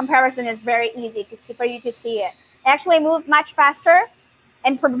 the comparison is very easy for you to see it. It actually moves much faster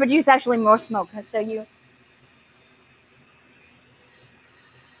and produce actually more smoke. So you.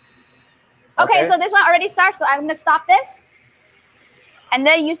 Okay, so this one already starts. So I'm gonna stop this, and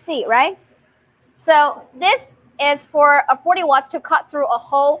then you see, right? So this is for a 40 watts to cut through a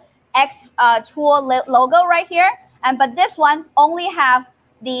whole xTool logo right here, but this one only have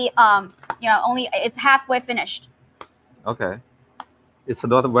the it's halfway finished. Okay, it's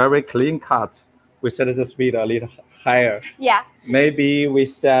not a very clean cut. We set the speed a little higher. Yeah. Maybe we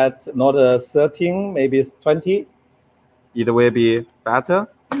set not 13, maybe it's 20. It will be better.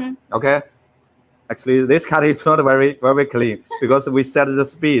 Okay. Actually, this cut is not very clean because we set the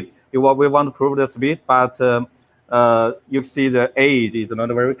speed. We want to prove the speed, but you see the age is not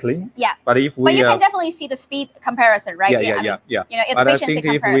very clean. Yeah. But if we, but you can definitely see the speed comparison, right? Yeah. But I think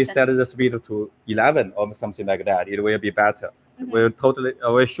if we set the speed to 11 or something like that, it will be better.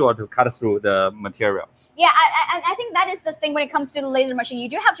 We're sure to cut through the material. Yeah, I think that is the thing when it comes to the laser machine. You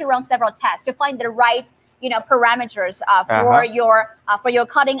do have to run several tests to find the right parameters for your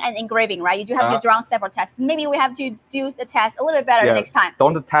cutting and engraving, right? You do have to run several tests. Maybe we have to do the test a little bit better next time.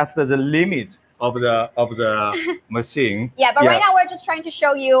 Don't test the limit of the machine. Yeah, but right now we're just trying to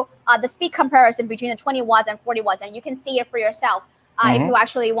show you the speed comparison between the 20 watts and 40 watts, and you can see it for yourself if you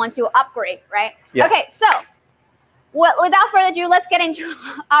actually want to upgrade, right? Yeah. Okay, so without further ado, let's get into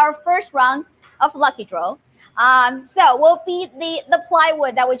our first round of Lucky Draw. So will be the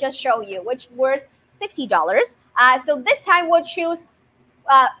plywood that we just showed you, which was $50. So this time we'll choose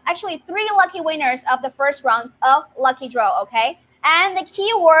actually 3 lucky winners of the first round of lucky draw. Okay, and the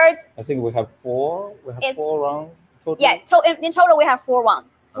keyword. I think we have 4. We have 4 rounds total. Yeah, in total we have 4 rounds.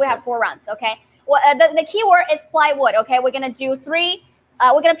 So we have 4 rounds. Okay. Well, the keyword is plywood. Okay, we're gonna do 3.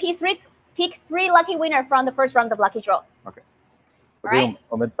 We're gonna pick 3 lucky winner from the first round of lucky draw. Okay. Right.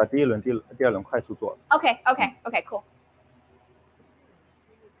 我们把第二轮快速做。Okay, cool.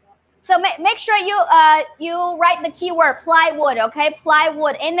 So make sure you write the keyword plywood, okay?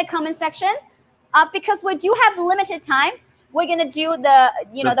 Plywood in the comment section. Because we do have limited time, we're gonna do the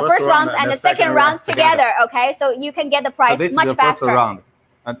first round and the second round together, okay? So you can get the prize so this much is the faster. First round.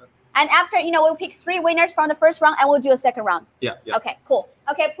 And after, we'll pick 3 winners from the first round and we'll do a second round. Yeah. Okay, cool.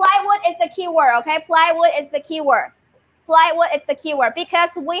 Okay, plywood is the keyword, okay? Plywood is the keyword. Plywood is the keyword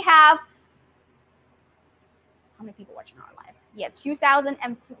because we have how many people watching our live? Yeah,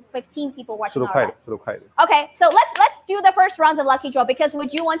 2,015 people watching our live. Okay, so let's do the first rounds of lucky draw because we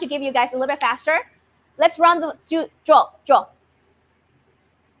do want to give you guys a little bit faster. Let's run the draw.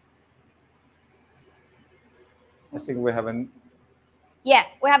 I think we haven't. Yeah,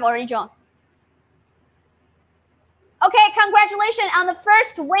 we have already drawn. Okay, congratulations on the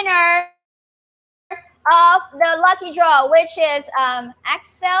first winner of the lucky draw, which is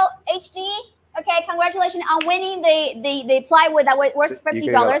XL HD. Okay, congratulations on winning the plywood that was worth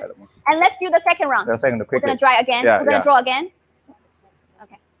 $50. And let's do the second round. We're gonna try again. We're gonna draw again.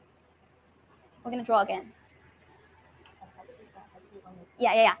 Okay. We're gonna draw again.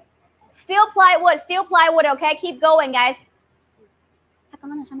 Yeah. Still plywood. Okay, keep going, guys. 它刚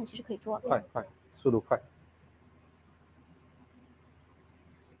刚那上面其实可以draw。快，速度快。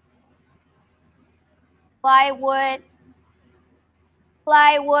Plywood.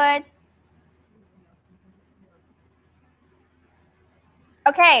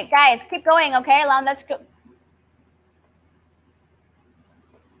 Okay, guys, keep going. Okay, let's go.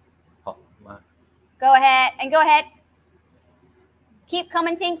 Go ahead. Keep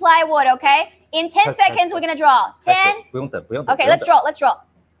commenting plywood. Okay. In 10 seconds, we're gonna draw. 10. 不用等。Okay, let's draw.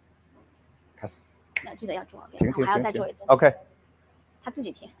 开始。记得要draw。停。还要再做一次。Okay. 他自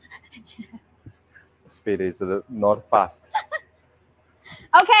己停。Speed is not fast.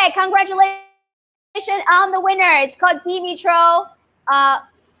 Okay, congratulations on the winner. It's called Dimitro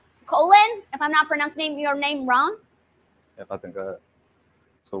Colin. If I'm not pronouncing your name wrong.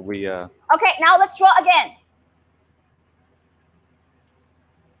 So we. Okay, now let's draw again.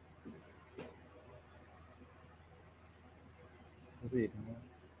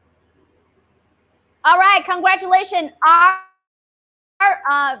 All right, congratulations,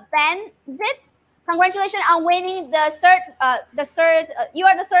 Ben Zit. Congratulations on winning the third. You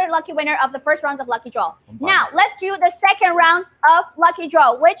are the third lucky winner of the first rounds of lucky draw. Now let's do the second round of lucky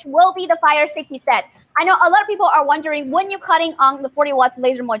draw, which will be the fire safety set. I know a lot of people are wondering when you're cutting on the 40 watts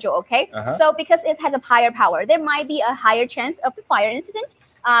laser module, okay? So because it has a higher power, there might be a higher chance of the fire incident,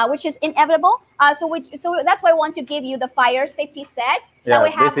 which is inevitable. So that's why I want to give you the fire safety set that we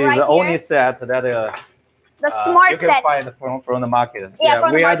have right here. This is the only set that the smart you can set find from the market. Yeah,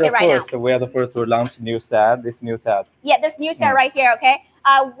 from the market right now. We are the first to launch this new set. Yeah, this new set right here, okay?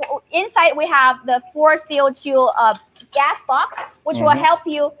 Inside we have the 4 CO2 gas box, which will help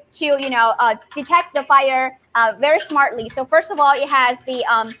you to, detect the fire very smartly. So first of all, it has the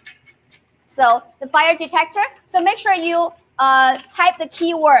the fire detector. So make sure you type the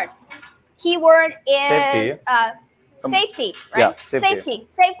keyword. Keyword is safety, right? Yeah, safety.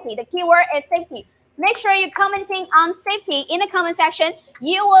 The keyword is safety. Make sure you're commenting on safety in the comment section.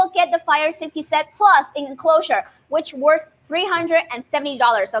 You will get the fire safety set plus an enclosure, which worth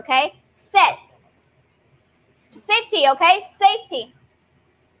 $370. Okay, set safety. Okay, safety.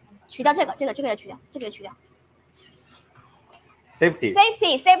 取掉这个也取掉。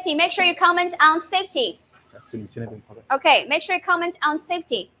Safety. Make sure you comment on safety. Okay, make sure you comment on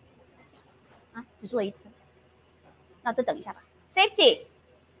safety. 只做了一次，那再等一下吧。Safety.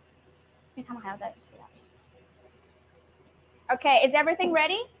 因为他们还要再写下去。Okay, is everything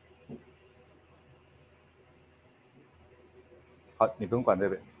ready? 好，你不用管这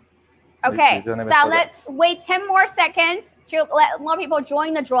边。Okay, so let's wait 10 more seconds to let more people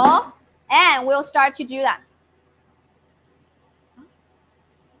join the draw, and we'll start to do that.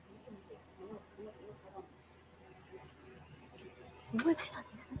 不会拍到你。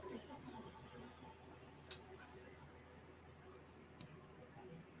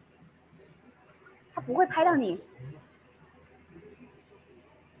他不会拍到你。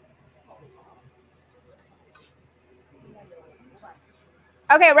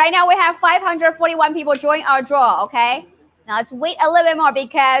Okay, Okay, right now we have 541 people join our draw, okay? Now let's wait a little bit more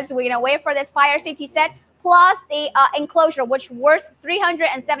because we're gonna wait for this fire safety set plus the enclosure, which worth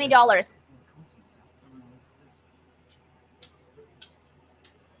 $370.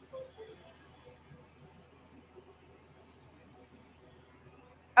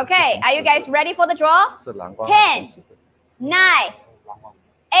 Okay, are you guys ready for the draw? 10, 9,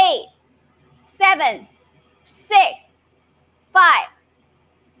 8, 7, 6, 5,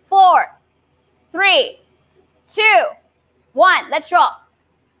 4, 3, 2, 1. Let's draw.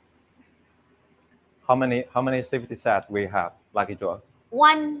 How many safety sets we have? Lucky draw.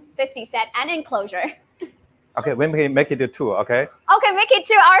 1 safety set and enclosure. Okay, we make it to 2. Okay. Okay, make it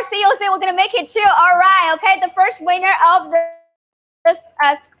 2. Our CEO said we're gonna make it 2. All right. Okay, the first winner of this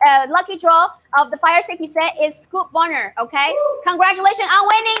lucky draw of the fire safety set is Scoop Bonner. Okay, congratulations on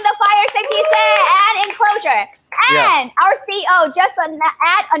winning the fire safety set and enclosure. And our CEO just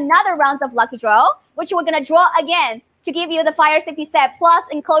add another round of lucky draw, which we're gonna draw again to give you the fire safety set plus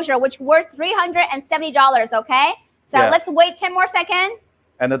enclosure, which worth $370. Okay, so let's wait 10 more seconds.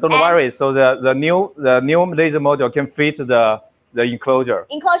 And don't worry. So the new laser module can fit the enclosure.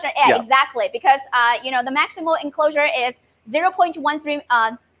 Enclosure, yeah, exactly. Because you know the maximum enclosure is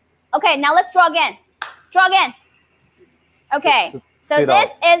 0.13. Okay, now let's draw again. Draw again. Okay, so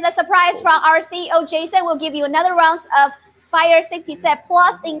this is a surprise from our CEO Jason. We'll give you another round of fire safety set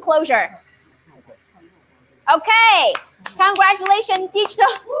plus enclosure. Okay, congratulations,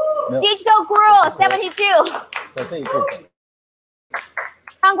 Digital Guru 72.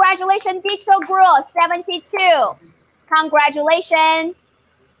 Congratulations, Digital Guru 72. Congratulations.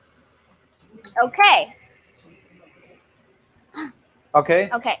 Okay.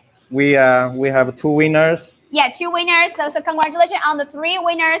 Okay. We have 2 winners. Yeah, 2 winners. So congratulations on the 3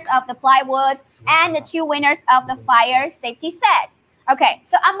 winners of the plywood and the 2 winners of the fire safety set. Okay,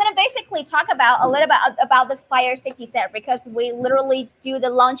 so I'm gonna basically talk about a little bit about this fire safety set because we literally do the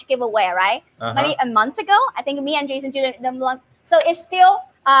launch giveaway, right? Maybe a month ago. I think me and Jason did the launch. So it's still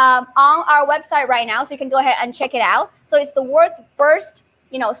on our website right now, so you can go ahead and check it out. So it's the world's first,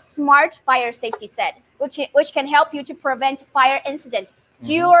 smart fire safety set, which can help you to prevent fire incidents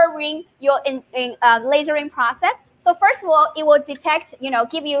during your lasering process. So first of all, it will detect,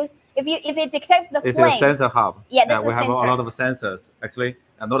 give you if it detects the flame. It's a sensor hub. Yeah, this is we have a lot of sensors actually,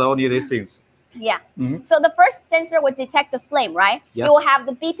 and not only these things. Yeah. So the first sensor will detect the flame, right? Yes. It will have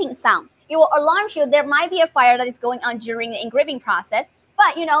the beeping sound. It will alarm you there might be a fire that is going on during the engraving process.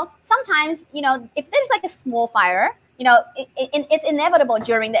 But sometimes if there's like a small fire, it's inevitable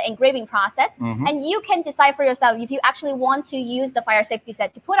during the engraving process, and you can decide for yourself if you actually want to use the fire safety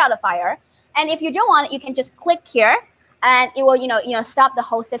set to put out a fire. And if you don't want it, you can just click here, and it will stop the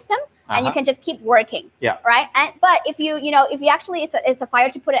whole system, and you can just keep working. Yeah. Right. But if you actually it's a fire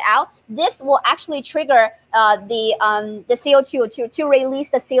to put it out, this will actually trigger the CO2 to release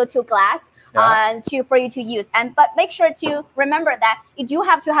the CO2 gas. For you to use, but make sure to remember that you do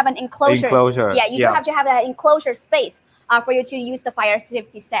have to have an enclosure. Yeah, you do have to have that enclosure space for you to use the fire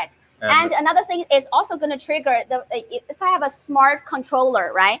safety set. And another thing is also going to trigger it's have a smart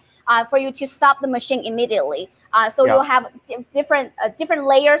controller, right? For you to stop the machine immediately. So you'll have different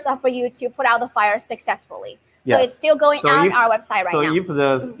layers for you to put out the fire successfully. So it's still going on our website right now.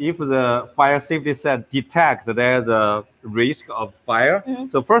 So if the fire safety set detect there's a risk of fire,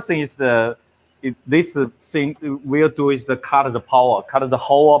 so first thing is this thing will do is cut the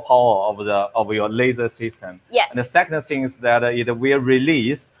whole power of your laser system. Yes. And the second thing is that it will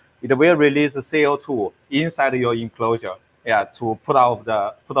release the CO2 inside your enclosure, to put out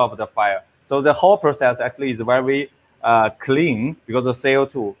the fire. So the whole process actually is very clean because of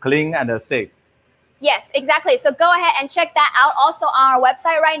CO2, clean and safe. Yes, exactly. So go ahead and check that out also on our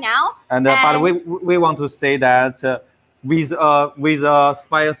website right now. And but we want to say that with a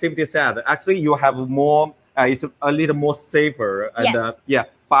fire safety set, actually you have more. It's a little more safer. And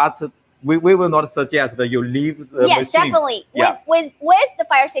but we will not suggest that you leave the machine. Definitely. Yeah. With the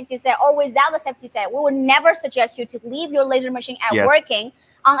fire safety set or without the safety set, we would never suggest you to leave your laser machine at working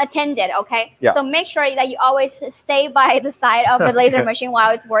unattended, okay? Yeah. So make sure that you always stay by the side of the laser machine while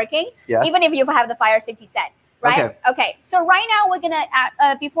it's working, even if you have the fire safety set, right? Okay. So right now we're gonna,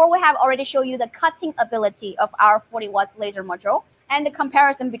 before we have already show you the cutting ability of our 40 watts laser module and the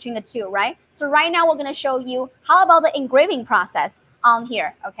comparison between the two, right? So right now we're gonna show you how about the engraving process on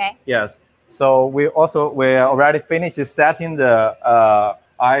here, okay? Yes. So we already finished setting the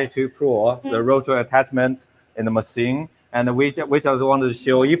i2 Pro, the rotor attachment in the machine. And we just wanted to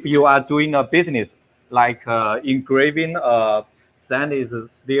show if you are doing a business like engraving stand is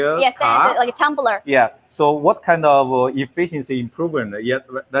still Yes, that is like a tumbler. Yeah. So what kind of efficiency improvement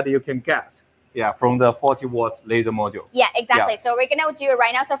that you can get? Yeah, from the 40-watt laser module. Yeah, exactly. Yeah. So we're gonna do it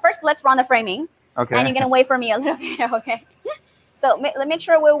right now. So first, let's run the framing. Okay. And you're gonna wait for me a little bit, okay? So let's make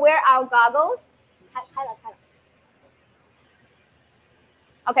sure we wear our goggles.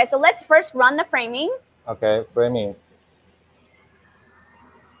 Okay, so let's first run the framing. Okay, framing.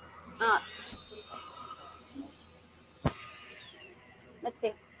 Let's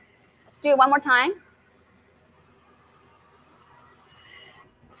see. Let's do it one more time.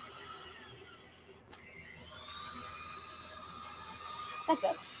 Is that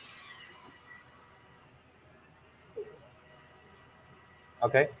good?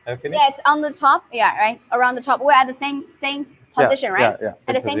 Okay, have you finished? Yeah, it's on the top. Yeah, right around the top. We're at the same position, right? Yeah.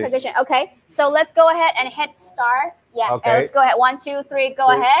 At the same position. Okay. So let's go ahead and hit start. Yeah. Okay. Let's go ahead. 1, 2, 3. Go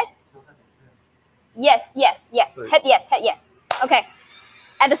ahead. Yes. Hit yes. Okay.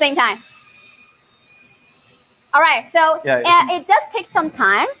 At the same time. All right. So it does take some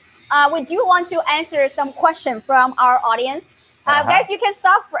time. We do want to answer some questions from our audience. Guys, you can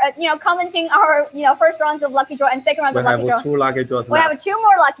stop, commenting our, first rounds of lucky draw and second rounds of lucky draw. We have 2 lucky draws left. We have 2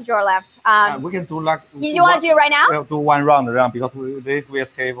 more lucky draw left. We can do lucky. You want to do it right now? We'll do 1 round because this will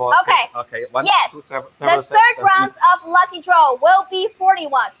take. Okay. Okay. 1, yes. 2, 7, the third round of lucky draw will be 40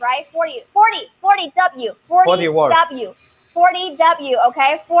 watts, right? 40 W. 40 W. 40 W.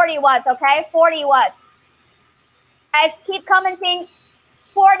 Okay. 40 watts. Okay. 40 watts. Guys, keep commenting.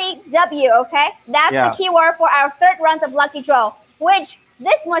 40 W, okay? That's the keyword for our third round of lucky draw, which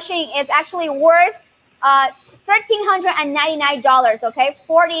this machine is actually worth $1,399, okay?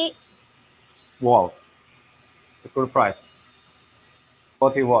 40. Wow, it's a good price.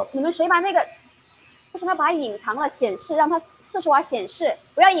 40 watts. 你们谁把那个为什么要把它隐藏了？显示让它40瓦显示，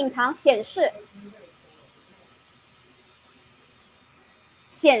不要隐藏，显示。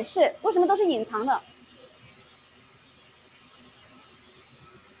显示为什么都是隐藏的？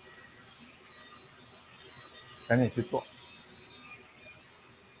 赶紧去做。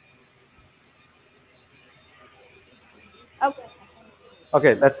Okay.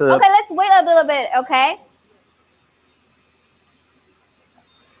 Okay, let's. Okay, let's wait a little bit. Okay.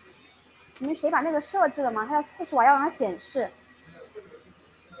 你们谁把那个设置了吗？它要40瓦，要让它显示。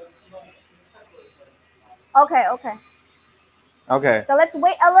Okay. Okay. So let's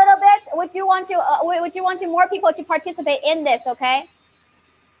wait a little bit. We do want to more people to participate in this. Okay.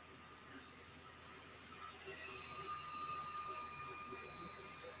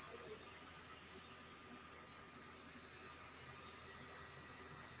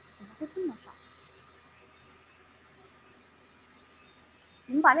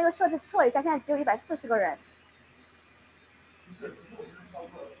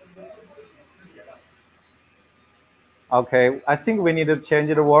 Okay, I think we need to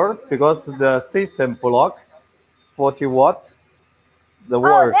change the word because the system blocked 40 watts. The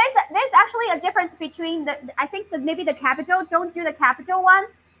word. Oh, there's actually a difference between I think maybe the capital. Don't do the capital one.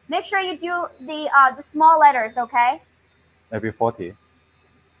 Make sure you do the small letters. Okay. Maybe 40.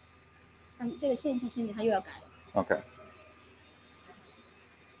 这个限制情节它又要改了。 Okay.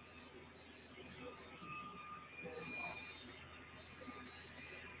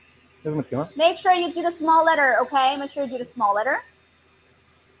 Make sure you do the small letter, okay? Make sure you do the small letter.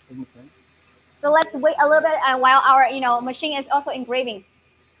 So let's wait a little bit, and while our machine is also engraving.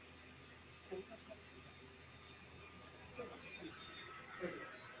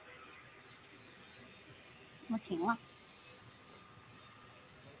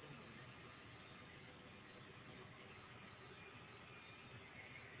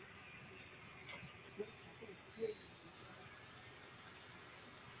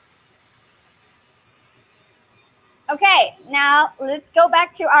 Okay, now let's go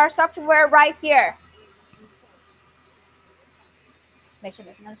back to our software right here.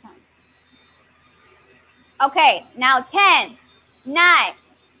 Okay, now 10, 9,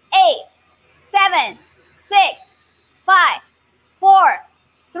 8, 7, 6, 5, 4,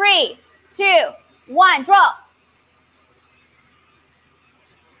 3, 2, 1, draw.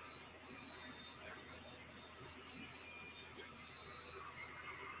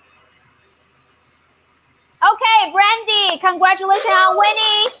 Okay, Brandy, congratulations on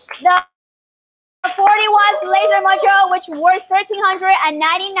winning the 40 watts laser module, which worth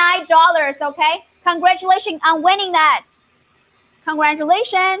 $1,399. Okay, congratulations on winning that.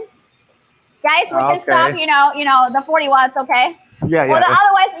 Congratulations, guys. We can stop. The 40 watts. Okay. Yeah. Well,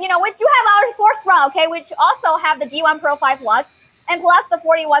 otherwise, we do have our fourth round. Okay, which also have the D1 Pro 5 watts and plus the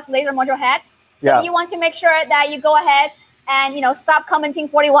 40 watts laser module head. So you want to make sure that you go ahead and stop commenting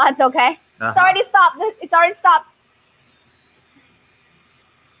 40 watts. Okay. It's already stopped. It's already stopped.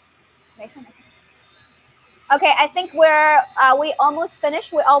 Okay, I think we almost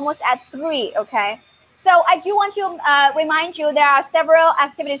finished. We're almost at 3. Okay, so I do want to remind you there are several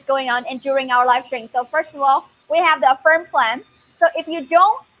activities going on during our live stream. So first of all, we have the Affirm plan. So if you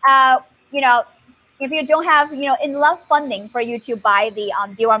don't, if you don't have enough funding for you to buy the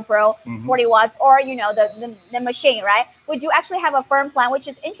D1 Pro 40 watts or the machine, right? We do actually have a Affirm plan which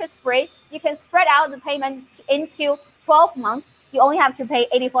is interest free. You can spread out the payment into 12 months. You only have to pay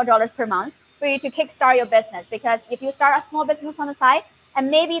 $84 per month for you to kickstart your business, because if you start a small business on the side, and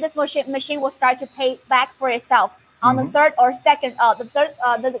maybe this machine will start to pay back for yourself on the third or third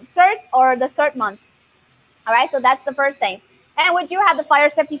month. All right, so that's the first thing. And we do have the fire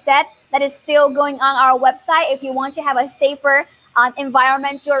safety set that is still going on our website. If you want to have a safer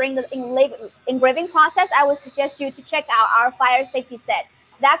environment during the engraving process, I would suggest you to check out our fire safety set.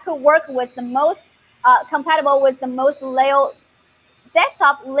 That could work with the most compatible with the most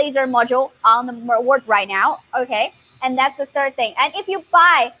desktop laser module on the world right now. Okay, and that's the third thing. And if you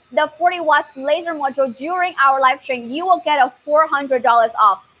buy the 40 watts laser module during our live stream, you will get a $400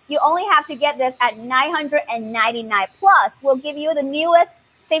 off. You only have to get this at $999. Plus, we'll give you the newest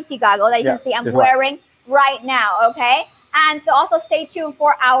safety goggle that you can see I'm wearing right now. Okay, and so also stay tuned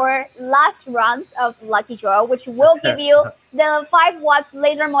for our last round of Lucky Draw, which will give you the 5 watts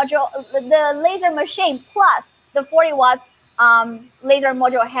laser module, the laser machine, plus the 40 watts laser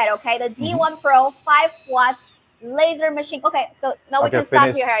module head. Okay, the D1 Pro 5 watts laser machine. Okay, so now we can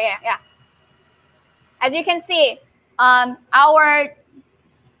stop here. Yeah. As you can see, our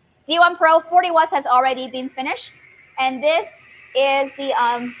D1 Pro 40 watts has already been finished, and this is the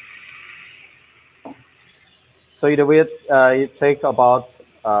So it will it take about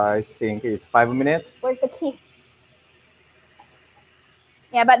I think it's 5 minutes. Where's the key?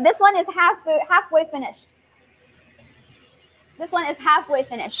 Yeah, but this one is halfway finished. This one is halfway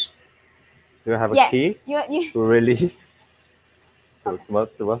finished. Do you have a key to release?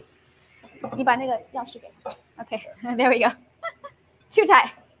 You把那个钥匙给我。Okay, there we go. Too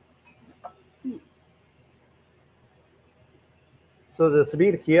tight. So the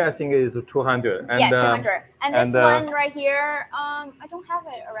speed here, I think, is 200. And, 200. And this one right here, I don't have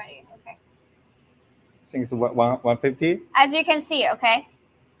it already. Okay. I think it's 150. As you can see, okay.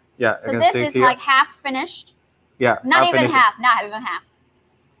 Yeah. So this is like half finished. Yeah. Not even half. Not even half.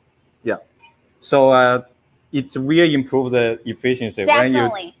 Yeah. So it will improve the efficiency when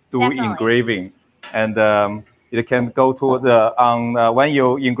you do engraving, and it can go to the when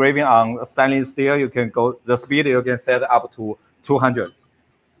you engraving on stainless steel, you can go the speed you can set up to 200.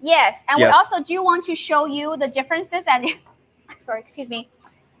 Yes, and we also do want to show you the differences as sorry, excuse me.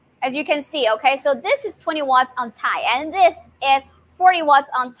 As you can see, okay, so this is 20 watts on tie, and this is 40 watts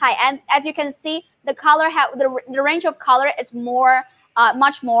on tie, and as you can see, the color the range of color is more,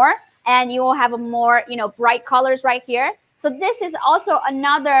 much more, and you will have a more bright colors right here. So this is also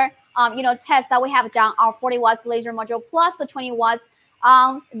another test that we have done our 40 watts laser module plus the 20 watts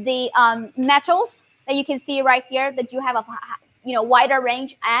the metals that you can see right here that you have a wider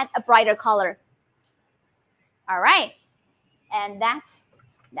range and a brighter color. All right, and that's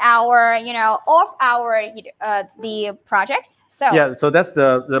our the project. So yeah, so that's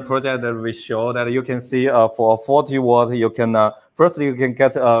the project that we show that you can see for 40 watt you can firstly you can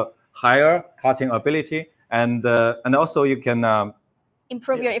get a higher cutting ability, and also you can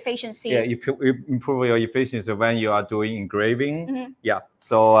improve your efficiency. Yeah, you improve your efficiency when you are doing engraving. Yeah,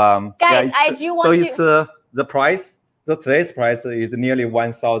 so guys, I do want to. So it's the price. So today's price is nearly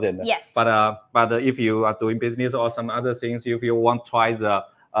 1,000. Yes. But if you are doing business or some other things, if you want to try the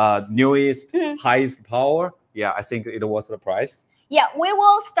newest, highest power, yeah, I think it was the price. Yeah, we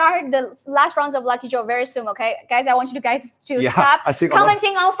will start the last rounds of Lucky Draw very soon, okay? Guys, I want you guys to stop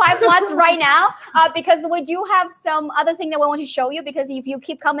commenting on 5 watts right now because we do have some other thing that we want to show you, because if you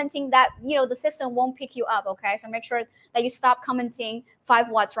keep commenting that, the system won't pick you up, okay? So make sure that you stop commenting 5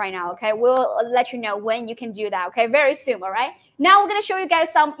 watts right now, okay? We'll let you know when you can do that, okay? Very soon, all right? Now we're going to show you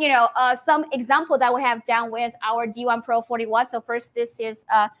guys some, some example that we have done with our D1 Pro 40 watts. So first, this is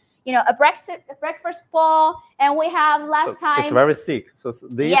a breakfast bowl, and we have last time. It's very thick. So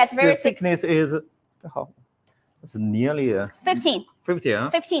this thickness is it's nearly 15. 50,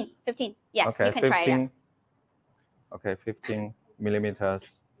 huh? 15. Yes, okay, you can try it. Okay, 15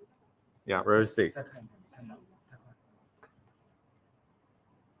 millimeters. Yeah, very thick.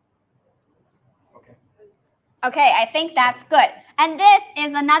 Okay, I think that's good. And this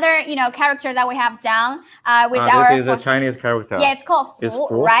is another, character that we have done with our. This is a Chinese character. Yeah, it's called Fu,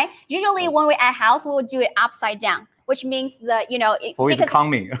 right? Usually when we're at house, we will do it upside down. which means the full is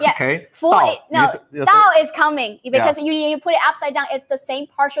coming. Yeah, okay. Full Dao is coming because you put it upside down. It's the same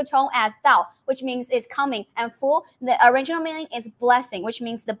partial tone as Dao, which means it's coming. And full, the original meaning is blessing, which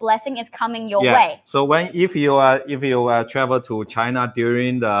means the blessing is coming your way. So if you travel to China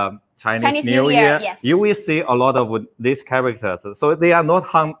during the Chinese New Year, yes, you will see a lot of these characters. So they are not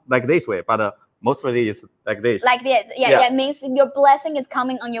hung like this way, but mostly it's like this. Like this, it means your blessing is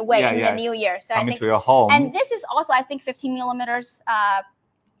coming on your way in the New Year. So coming I think to your home. And this is also, I think, 15 millimeters.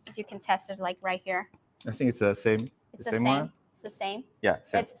 As you can test it, like right here. I think it's the same. It's the same one. It's the same. Yeah.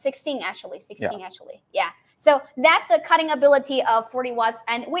 Same. It's 16 actually. 16 actually. Yeah. So that's the cutting ability of 40 watts.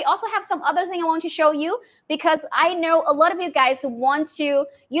 And we also have some other thing I want to show you, because I know a lot of you guys want to,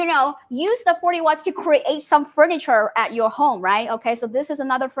 use the 40 watts to create some furniture at your home, right? Okay. So this is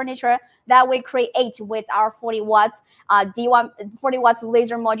another furniture that we create with our 40 watts D1 40 watts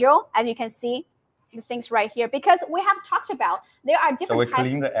laser module. As you can see, the things right here, because we have talked about there are different types. So we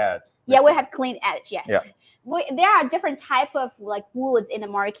clean the edge. Yeah, we have clean edge. Yes. Yeah. There are different type of like woods in the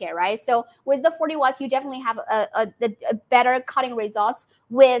market, right? So with the 40 watts, you definitely have a better cutting results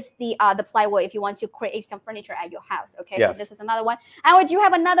with the plywood if you want to create some furniture at your house. Okay, yes. So this is another one. And we do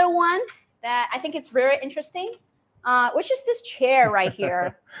have another one that I think is very interesting, which is this chair right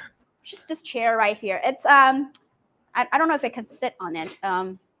here. Just this chair right here. It's I don't know if I can sit on it.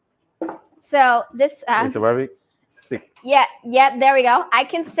 So this it's very thick. Yeah, there we go. I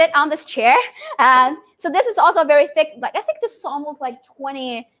can sit on this chair. So this is also very thick. Like I think this is almost like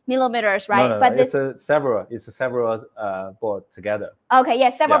 20 millimeters, right? No, but it's several board together. Okay,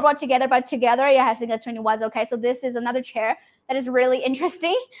 yes, several board together, but together, I think that's 20 watts. Okay, so this is another chair that is really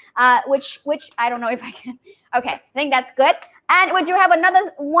interesting. Which I don't know if I can. Okay, I think that's good. And we do have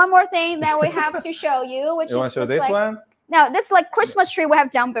one more thing that we have to show you, which you want to show this one? No, this like Christmas tree we have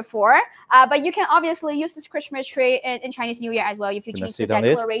done before, but you can obviously use this Christmas tree in Chinese New Year as well if you change the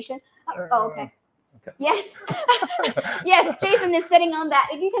declaration. Oh, okay. Okay. Yes. Yes, Jason is sitting on that.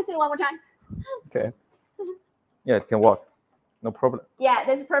 If you can sit one more time. Okay. Yeah, it can walk. No problem. Yeah,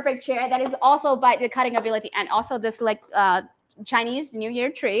 this is perfect chair. That is also by the cutting ability, and also this like Chinese New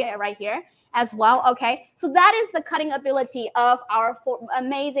Year tree right here as well. Okay, so that is the cutting ability of our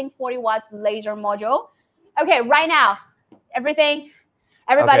amazing 40 watts laser module. Okay, right now, everybody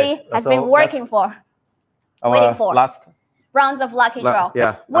has been waiting for last rounds of lucky draw,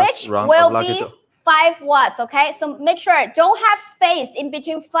 yeah, which will be 5 watts. Okay, so make sure don't have space in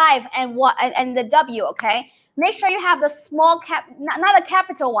between 5 and the W. Okay, make sure you have the small not the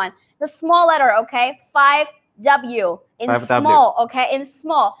capital one, the small letter. Okay, 5W in small. Okay, in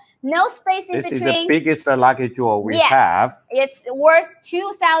small. No space in between. This is the biggest lucky draw we have. It's worth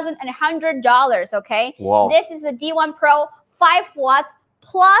 $2,100. Okay. Wow. This is the D1 Pro 5 watts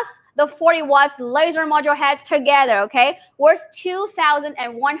plus the 40 watts laser module head together. Okay. Worth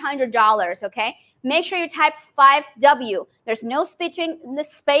 $2,100. Okay. Make sure you type 5W. There's no space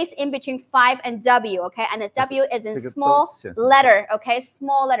in between 5 and W. Okay. And the W is in small letter. Okay.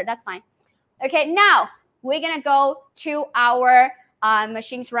 Small letter. That's fine. Okay. Now we're gonna go to our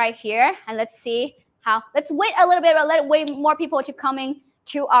machines right here, and let's see how. Let's wait a little bit, but wait more people to coming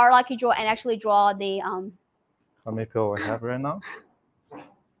to our lucky draw and actually draw the. How many people we have right now? I'm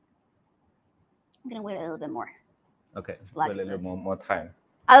gonna wait a little bit more. Okay, wait a little more time.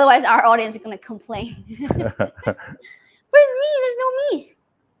 Otherwise, our audience is gonna complain. Where's me? There's no me.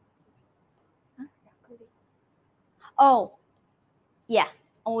 Oh, yeah.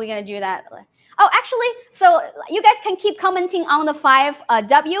 Oh, we're gonna do that. Oh, actually, so you guys can keep commenting on the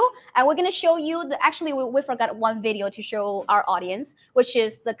 5W, and we're gonna show you actually we forgot one video to show our audience, which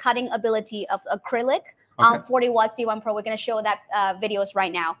is the cutting ability of acrylic on 40 watts D1 Pro. We're gonna show that videos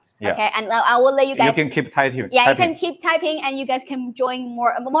right now. Yeah. Okay, and I will let you guys. You can keep typing. Yeah, you can keep typing, and you guys can join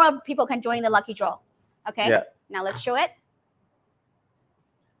more people can join the lucky draw. Okay. Yeah. Now let's show it.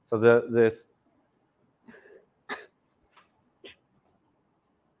 So this.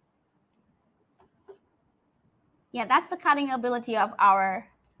 Yeah, that's the cutting ability of our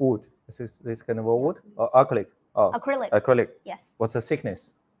wood. This kind of a wood or acrylic? Oh, acrylic. Yes. What's the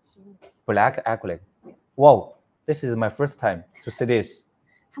thickness? Black acrylic. Wow, this is my first time to see this.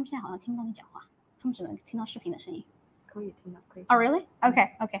 他们现在好像听不到你讲话，他们只能听到视频的声音。可以听到，可以。Oh, really?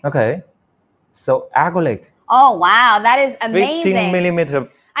 Okay. Okay. So acrylic. Oh wow, that is amazing. 15 millimeter.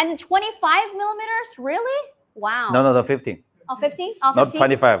 And 25 millimeters, really? Wow. No, 15. Oh, 15? Oh, 15? Not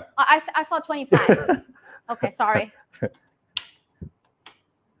 25. Oh, I saw 25. Okay, sorry.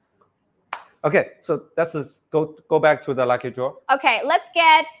 Okay, so let's go back to the lucky draw. Okay, let's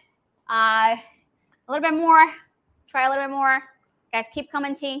get a little bit more. Try a little bit more. Guys, keep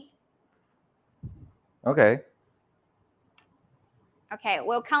commenting. Okay. Okay,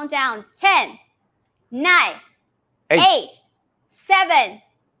 we'll count down 10, 9, 8, 7,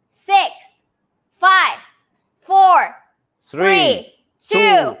 6, 5, 4, 3,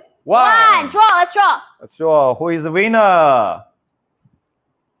 2, 1. Draw. Let's draw. Let's draw. Who is the winner?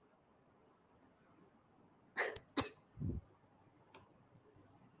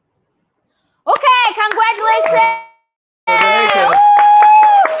 Okay, congratulations.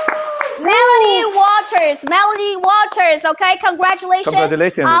 Melody Walters, okay, congratulations.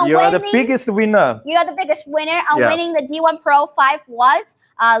 Congratulations, you are the biggest winner. You are the biggest winner on winning the D1 Pro 5 watts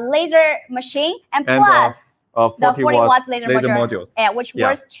laser machine and plus the 40 watts laser module. Yeah, which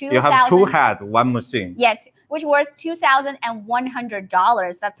was 2,000. You have 2 heads, 1 machine. Yeah, which was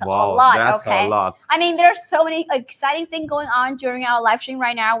 $2,100. That's a lot. That's a lot. I mean, there's so many exciting things going on during our live stream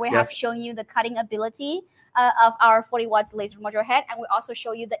right now. We have shown you the cutting ability of our 40 watts laser module head, and we also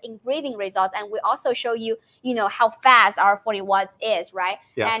show you the engraving results, and we also show you, how fast our 40 watts is, right?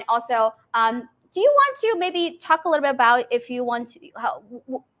 Yeah. And also, do you want to maybe talk a little bit about if you want to,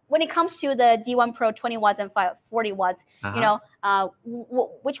 when it comes to the D1 Pro 20 watts and 40 watts,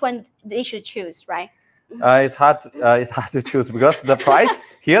 which one they should choose, right? It's hard to choose because the price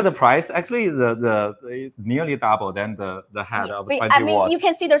here, the price actually is nearly double than the head of 20 watts. I mean, you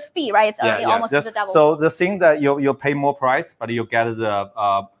can see their speed, right? It's almost the double. So the thing that you pay more price, but you get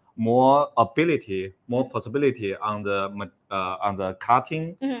the more ability, more possibility on the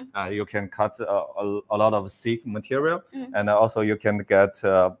cutting. You can cut a lot of thick material, and also you can get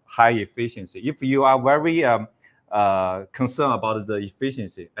high efficiency. If you are very concerned about the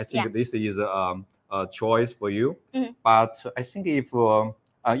efficiency, I think this is a choice for you. But I think if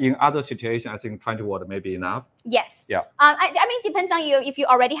in other situations, I think 20 watt may be enough. Yes. Yeah. I mean, depends on you if you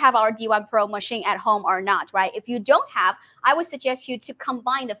already have our D1 Pro machine at home or not, right? If you don't have, I would suggest you to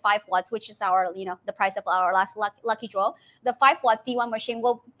combine the 5 watts, which is our, the price of our last lucky draw. The 5 watts D1 machine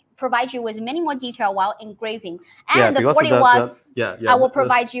will provide you with many more detail while engraving, and the 40 watts I will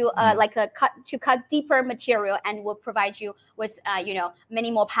provide you like a cut deeper material, and will provide you with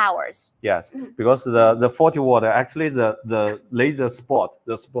many more powers. Yes, because the 40 watt actually the laser spot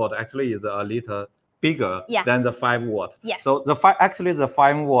actually is a little bigger than the 5 watt. Yes. So the 5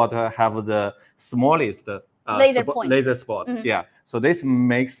 watt have the smallest laser spot. Yeah. So this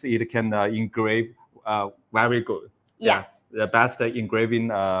makes it can engrave very good. Yes. The best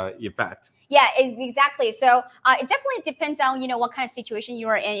engraving effect. Yeah, exactly. So it definitely depends on, what kind of situation you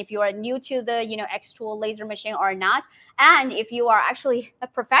are in. If you are new to the, xTool laser machine or not. And if you are actually a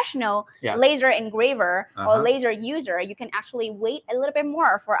professional laser engraver or laser user, you can actually wait a little bit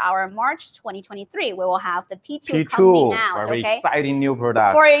more for our March 2023. We will have the P2 coming out. Very exciting new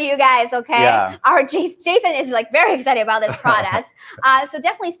product. For you guys, okay? Yeah. Our Jason is like very excited about this product. So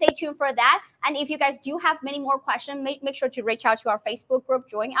definitely stay tuned for that. And if you guys do have many more questions, make sure to reach out to our Facebook group,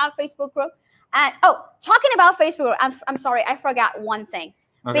 join our Facebook group. And talking about Facebook, I'm sorry, I forgot one thing.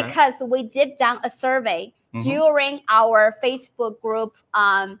 Because we did down a survey during our Facebook group.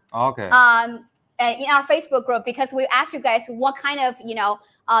 In our Facebook group, because we asked you guys what kind of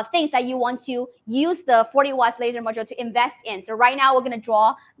things that you want to use the 40 watts laser module to invest in. So right now we're gonna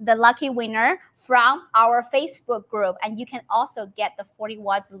draw the lucky winner from our Facebook group, and you can also get the 40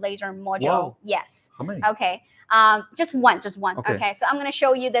 watts laser module. Wow. Yes. How many? Okay. Just one. Okay. So I'm gonna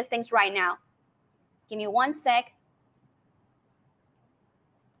show you these things right now. Give me 1 sec.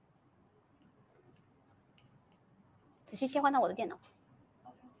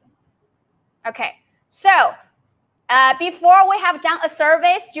 Okay. So before we have done a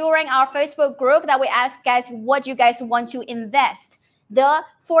survey during our Facebook group that we asked guys what you guys want to invest the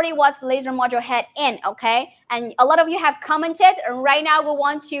 40 watts laser module head in, okay? And a lot of you have commented, and right now we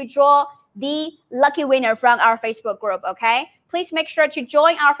want to draw the lucky winner from our Facebook group, okay? Please make sure to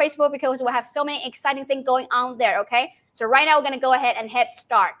join our Facebook because we have so many exciting things going on there, okay? So right now we're gonna go ahead and hit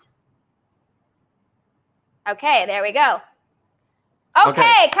start. Okay, there we go.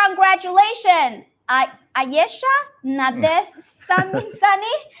 Okay. Congratulations. Ayesha Nades Sani.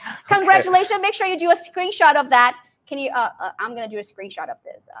 Congratulations. Make sure you do a screenshot of that. Can you I'm gonna do a screenshot of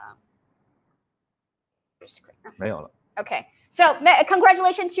this. Okay. So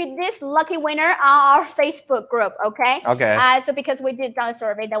congratulations to this lucky winner on our Facebook group, okay? Okay. So because we did a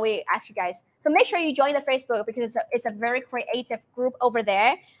survey that we asked you guys. So make sure you join the Facebook because it's a very creative group over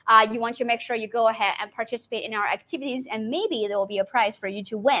there. You want to make sure you go ahead and participate in our activities, and maybe there will be a prize for you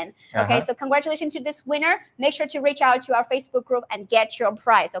to win. Okay, so congratulations to this winner. Make sure to reach out to our Facebook group and get your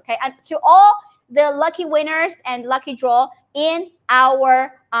prize, okay? And to all the lucky winners and lucky draw in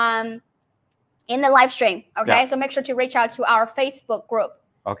our in the live stream, okay? So make sure to reach out to our Facebook group.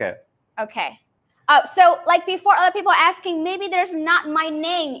 Okay. So like before, other people asking, maybe there's not my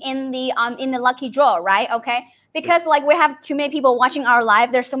name in the lucky draw, right? Okay, because like we have too many people watching our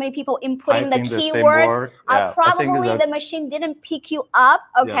live. There's so many people inputting the keyword. Probably the machine didn't pick you up.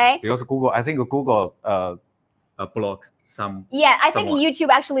 Okay. Yeah, because Google, I think Google blocked some. Yeah, I think YouTube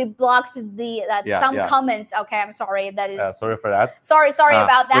actually blocked the some comments. Okay, I'm sorry. That is. Sorry for that. Sorry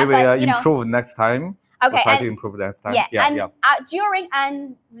about that. We will improve next time. Okay, we'll try to improve next time. During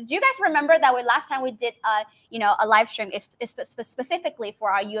do you guys remember that last time we did a live stream is specifically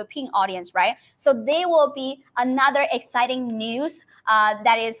for our European audience, right? So there will be another exciting news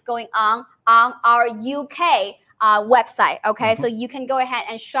that is going on our UK website. Okay, so you can go ahead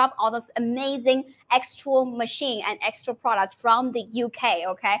and shop all those amazing xTool machine and xTool products from the UK.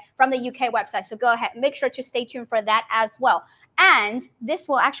 Okay, from the UK website. So go ahead, make sure to stay tuned for that as well. And this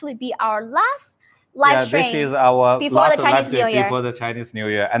will actually be our last live stream. This is our before the Chinese New Year. Before the Chinese New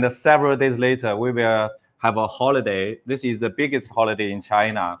Year, and several days later we will have a holiday. This is the biggest holiday in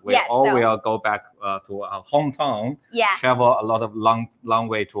China. We all will go back to our hometown. Yeah. Travel a lot of long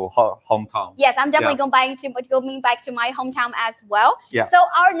way to hometown. Yes, I'm definitely going back to my hometown as well. Yeah. So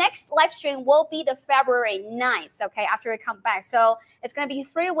our next live stream will be the February 9th. Okay, after we come back. So it's gonna be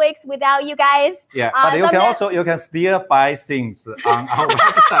 3 weeks without you guys. Yeah, but you can still buy things on our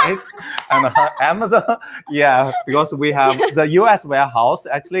website and Amazon. Yeah, because we have the US warehouse.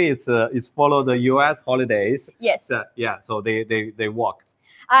 Actually, it's follow the US holidays. Yes. So they work.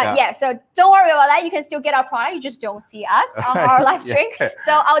 So don't worry about that. You can still get our product. You just don't see us on our live stream.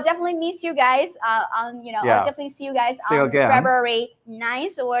 So I'll definitely miss you guys. I'll definitely see you guys on February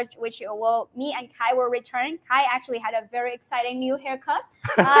 9th, which me and Kai will return. Kai actually had a very exciting new haircut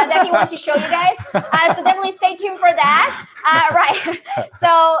that he wants to show you guys. So definitely stay tuned for that. Right.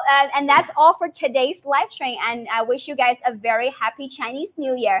 So and that's all for today's live stream. And I wish you guys a very happy Chinese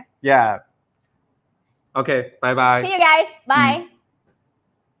New Year. Yeah. Okay. Bye bye. See you guys. Bye.